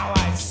 Now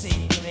I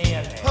see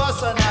clearly.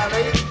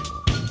 Personally,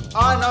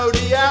 I know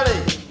the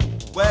alley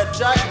where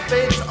Jack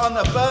feeds on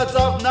the birds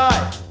of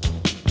night.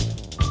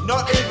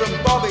 Not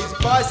even Bobby's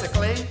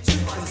bicycling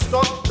can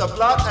stop the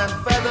blood and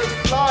feathers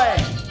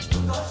flying.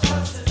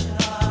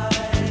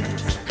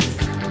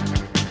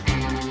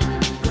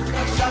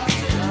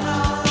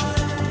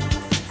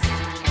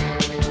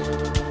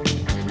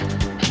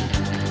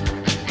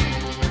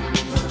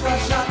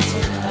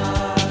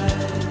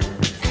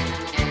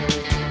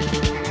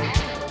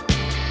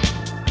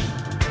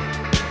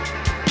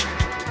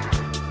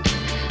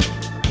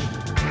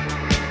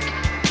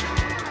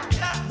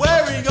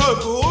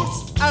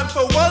 And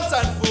for once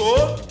and for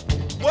all,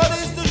 what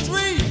is the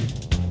dream?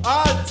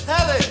 I'll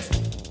tell it.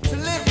 To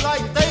live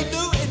like they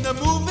do in the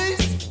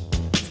movies?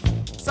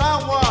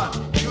 Someone,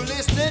 you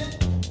listening?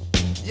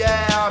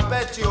 Yeah, I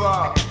bet you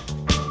are.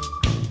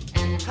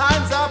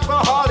 Hands up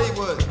for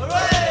Hollywood.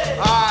 Hooray!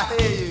 I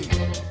hear you.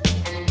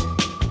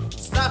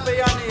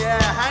 Snappy on the air,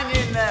 hang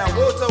in there,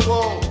 wall to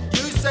wall.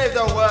 You save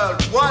the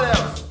world, what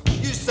else?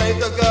 You save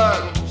the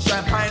girl.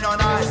 Champagne on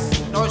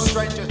ice, no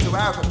stranger to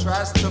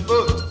Alcatraz to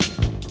boot.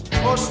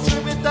 Or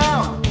strip it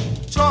down,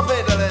 chop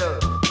it a little,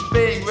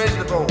 being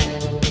reasonable,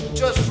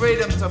 just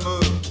freedom to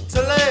move,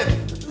 to live,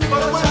 for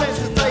the women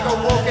to take a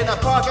walk in the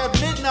park at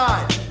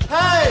midnight.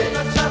 Hey,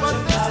 but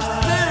this is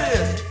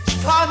serious, you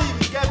can't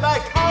even get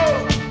back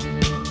home.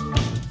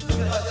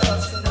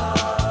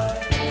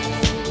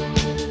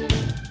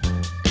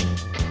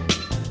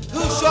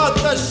 Who shot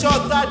the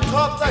shot that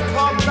cop,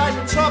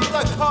 that chopped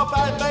the cop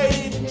and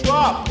made him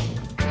drop?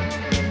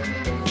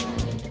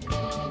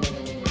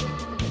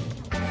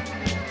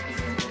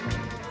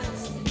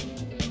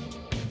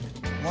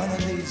 One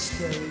of these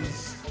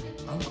days,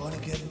 I'm gonna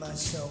get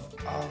myself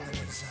all in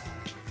his eyes.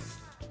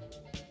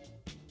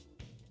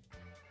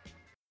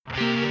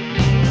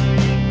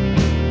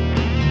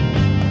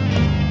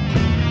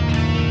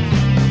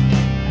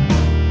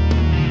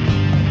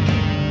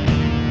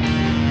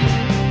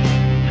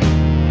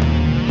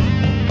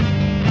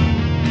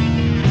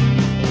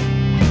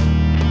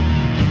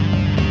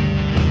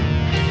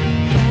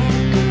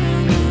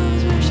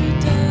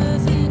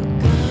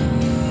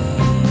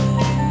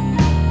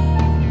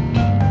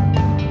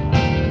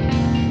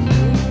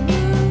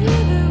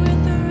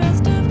 With the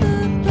rest of the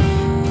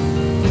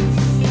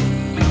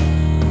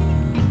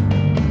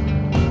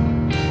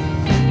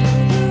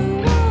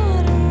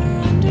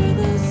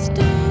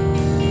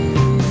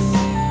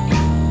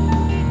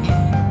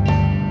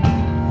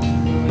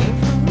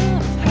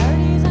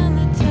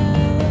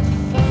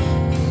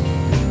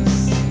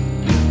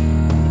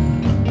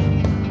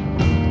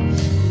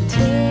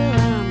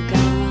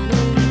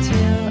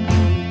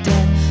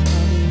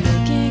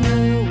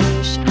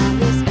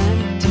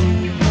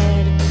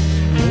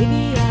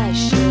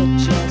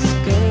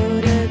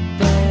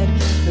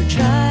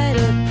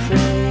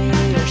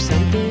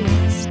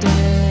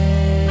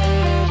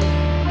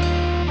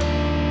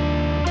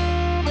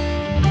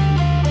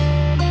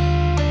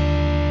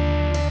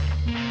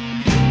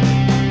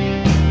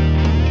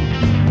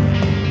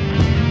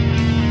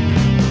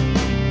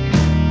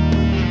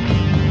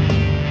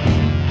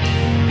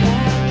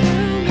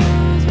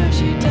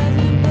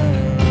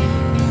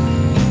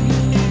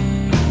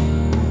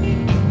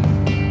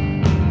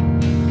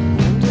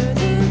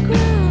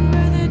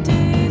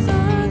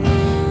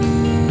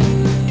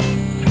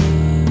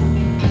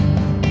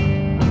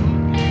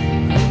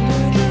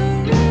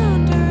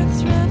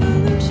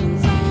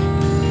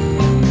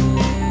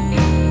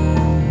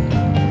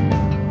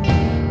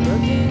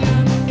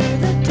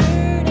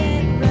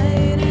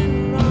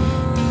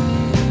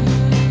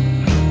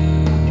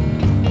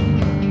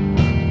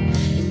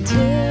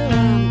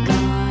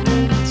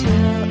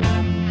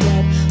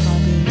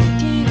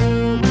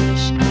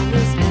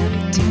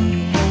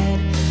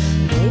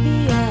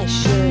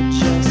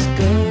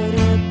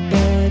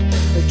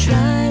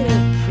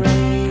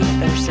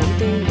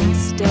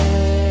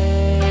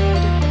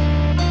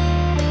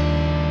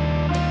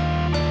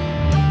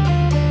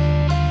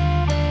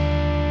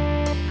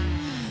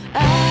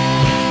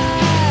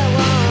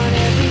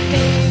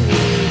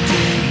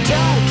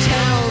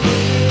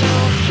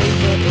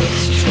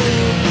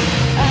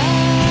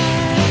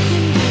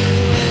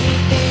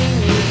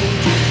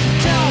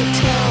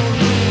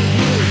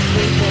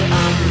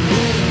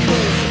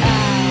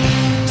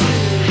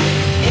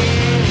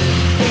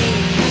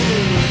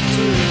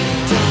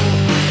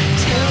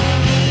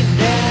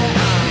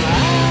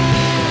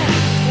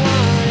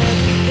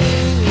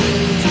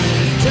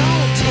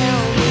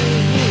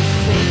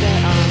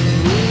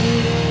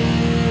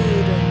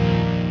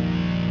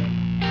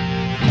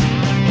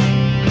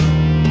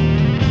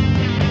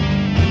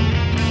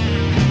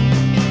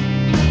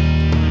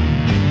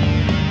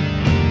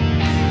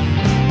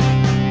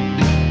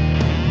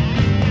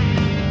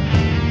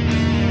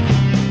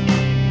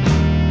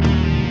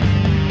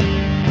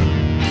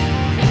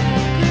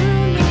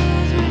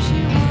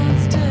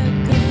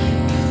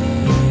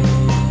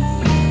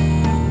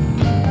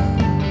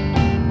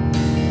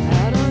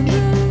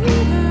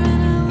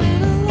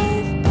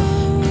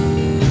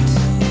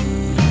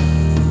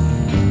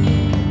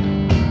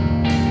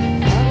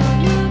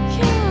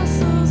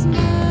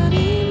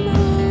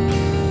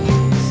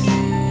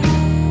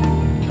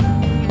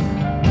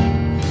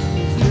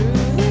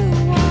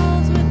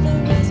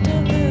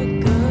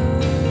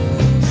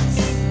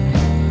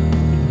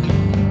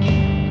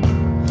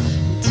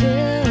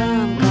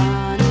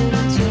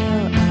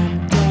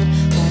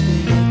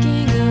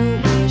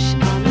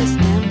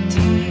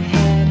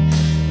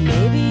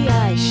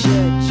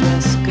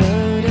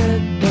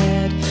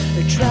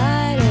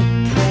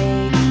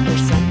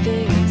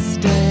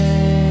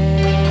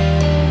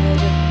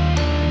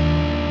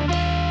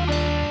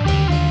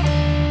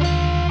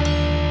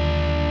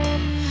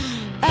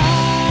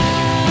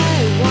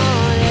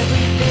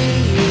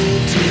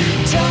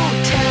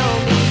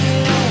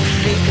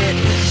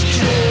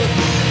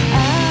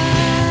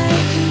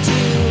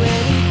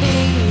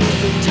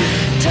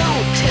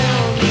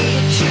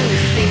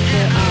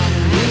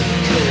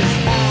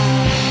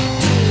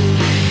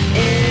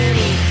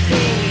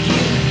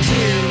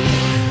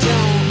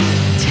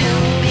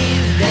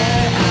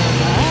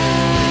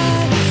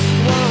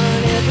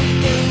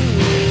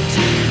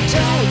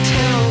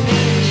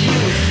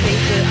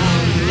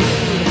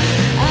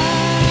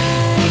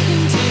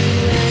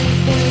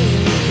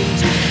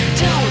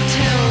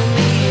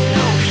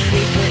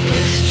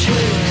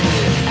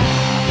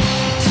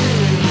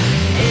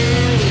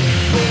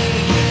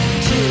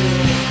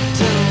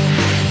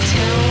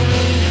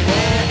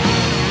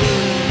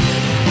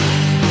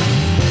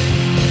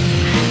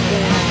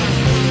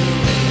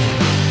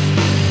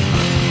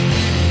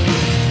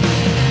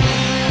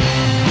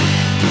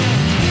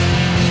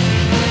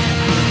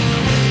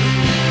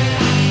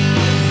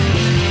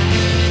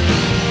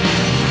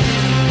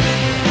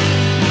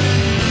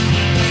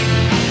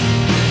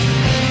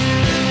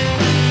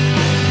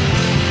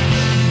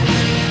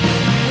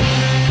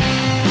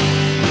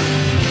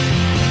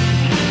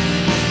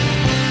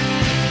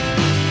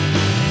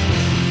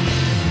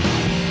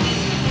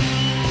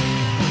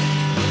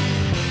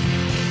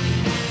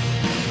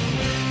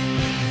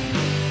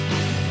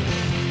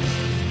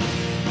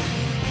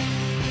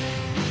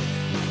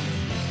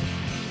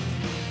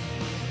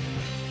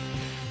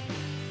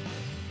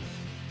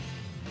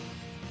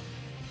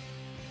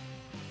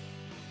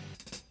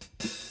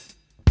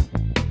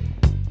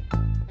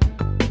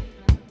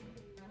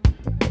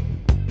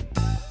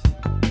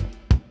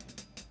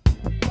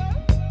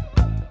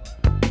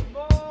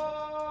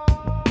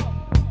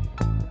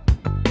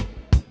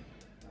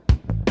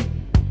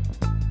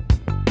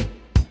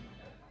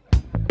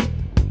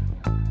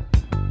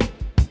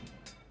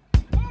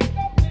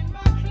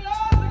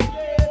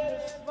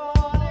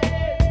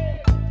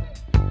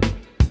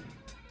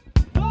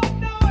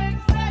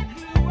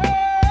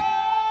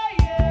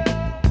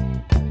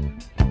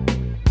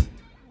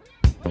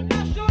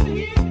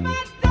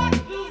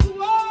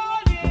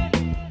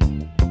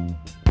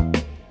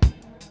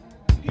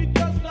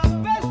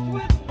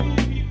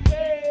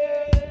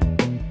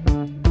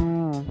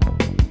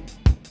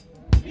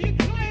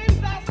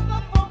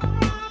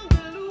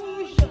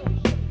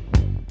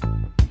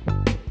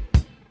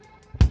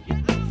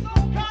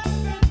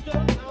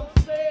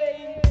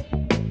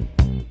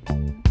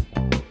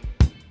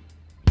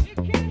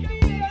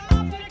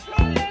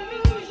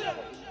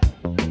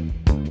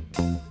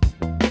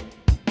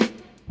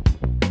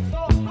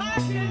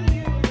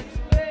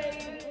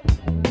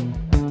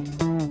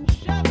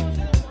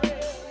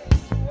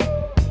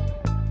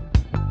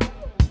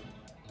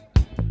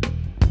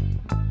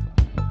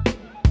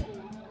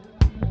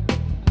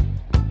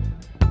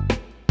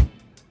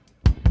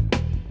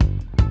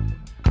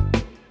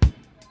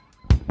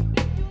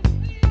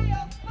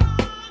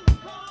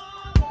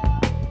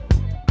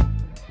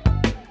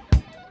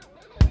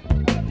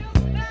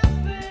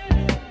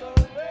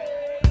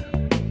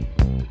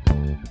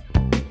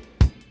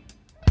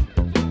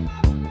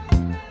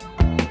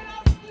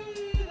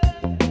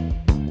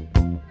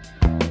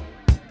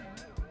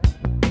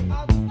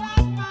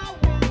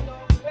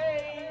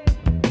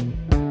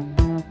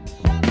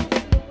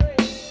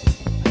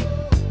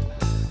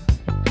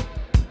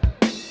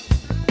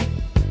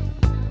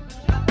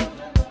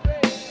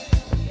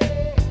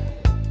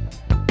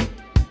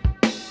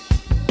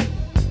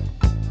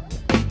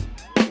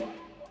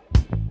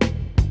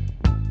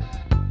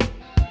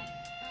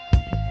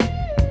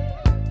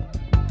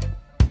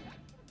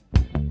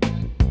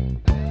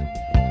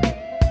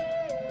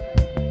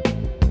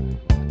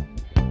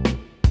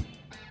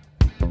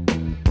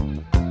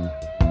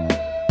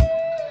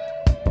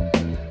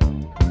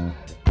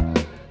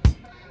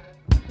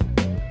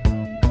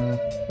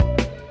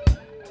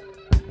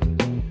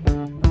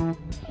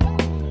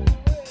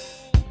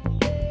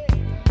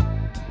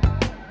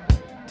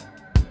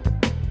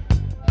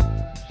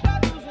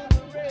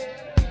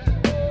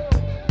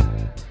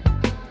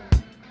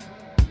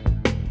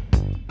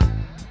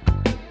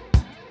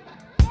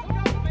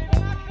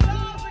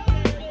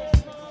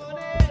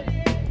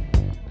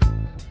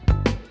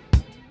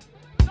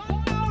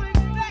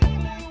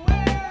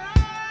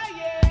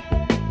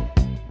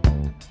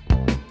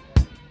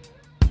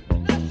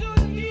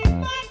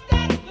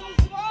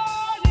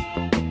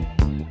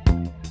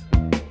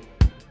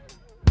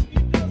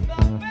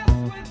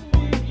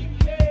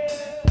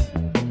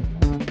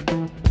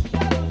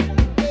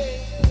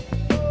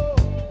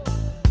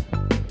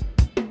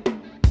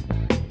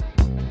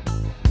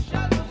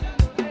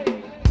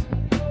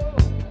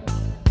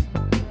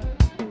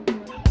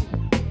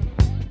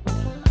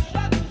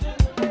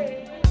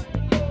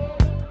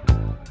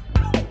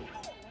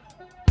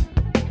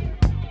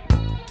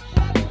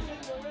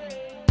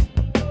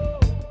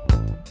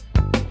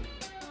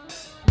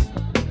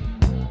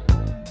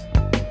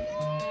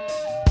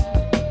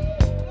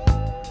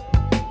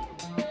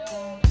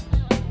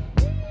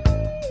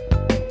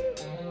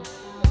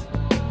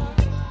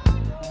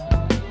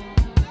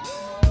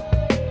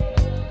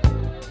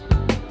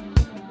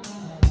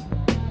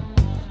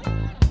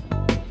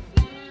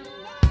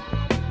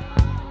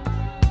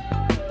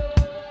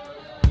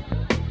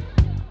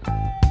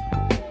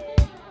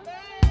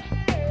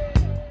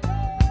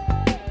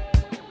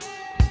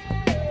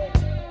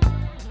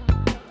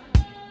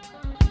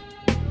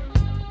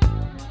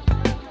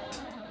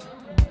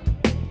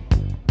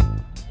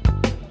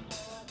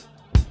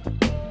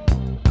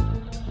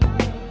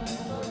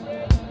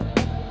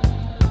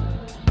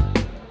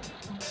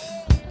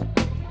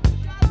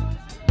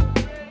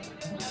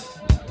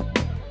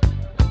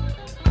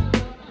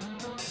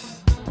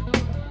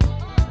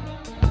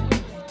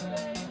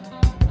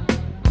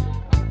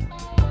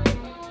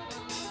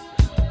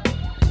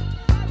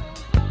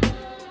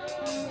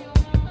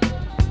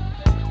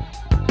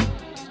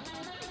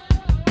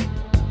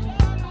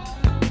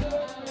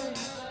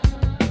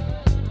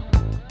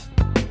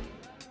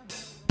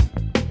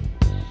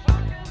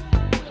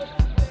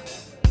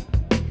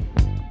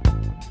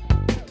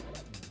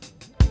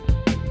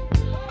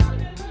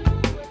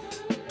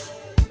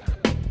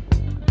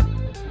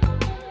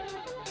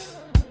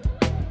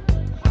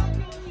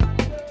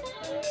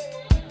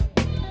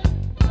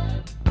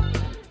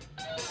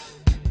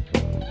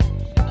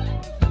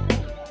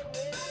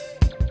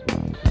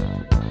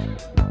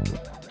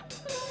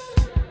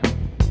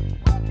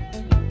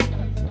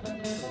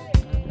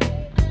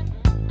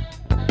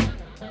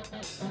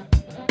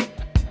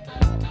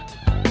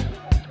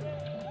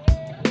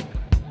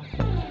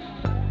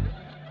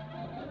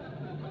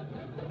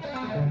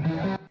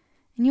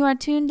And you are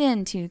tuned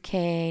in to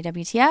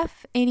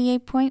KWTF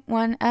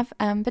 88.1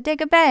 FM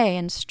Bodega Bay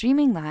and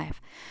streaming live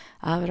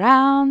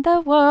around the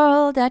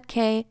world at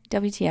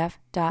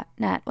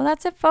kwtf.net. Well,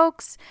 that's it,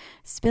 folks.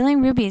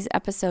 Spilling Rubies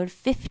episode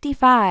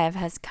 55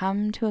 has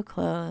come to a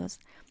close.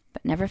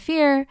 But never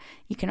fear,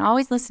 you can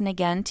always listen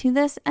again to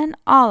this and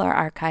all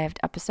our archived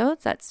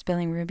episodes at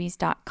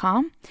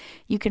spillingrubies.com.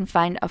 You can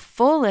find a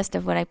full list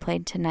of what I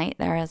played tonight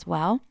there as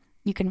well.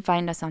 You can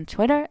find us on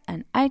Twitter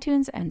and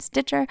iTunes and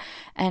Stitcher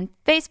and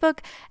Facebook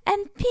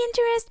and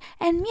Pinterest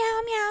and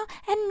meow meow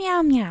and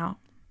meow meow.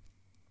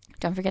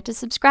 Don't forget to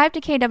subscribe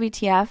to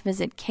KWTF.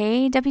 Visit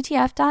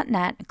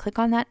kwtf.net and click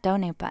on that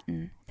donate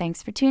button.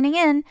 Thanks for tuning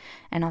in,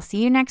 and I'll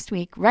see you next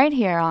week right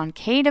here on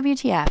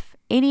KWTF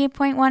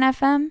 88.1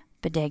 FM,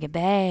 Bodega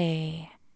Bay.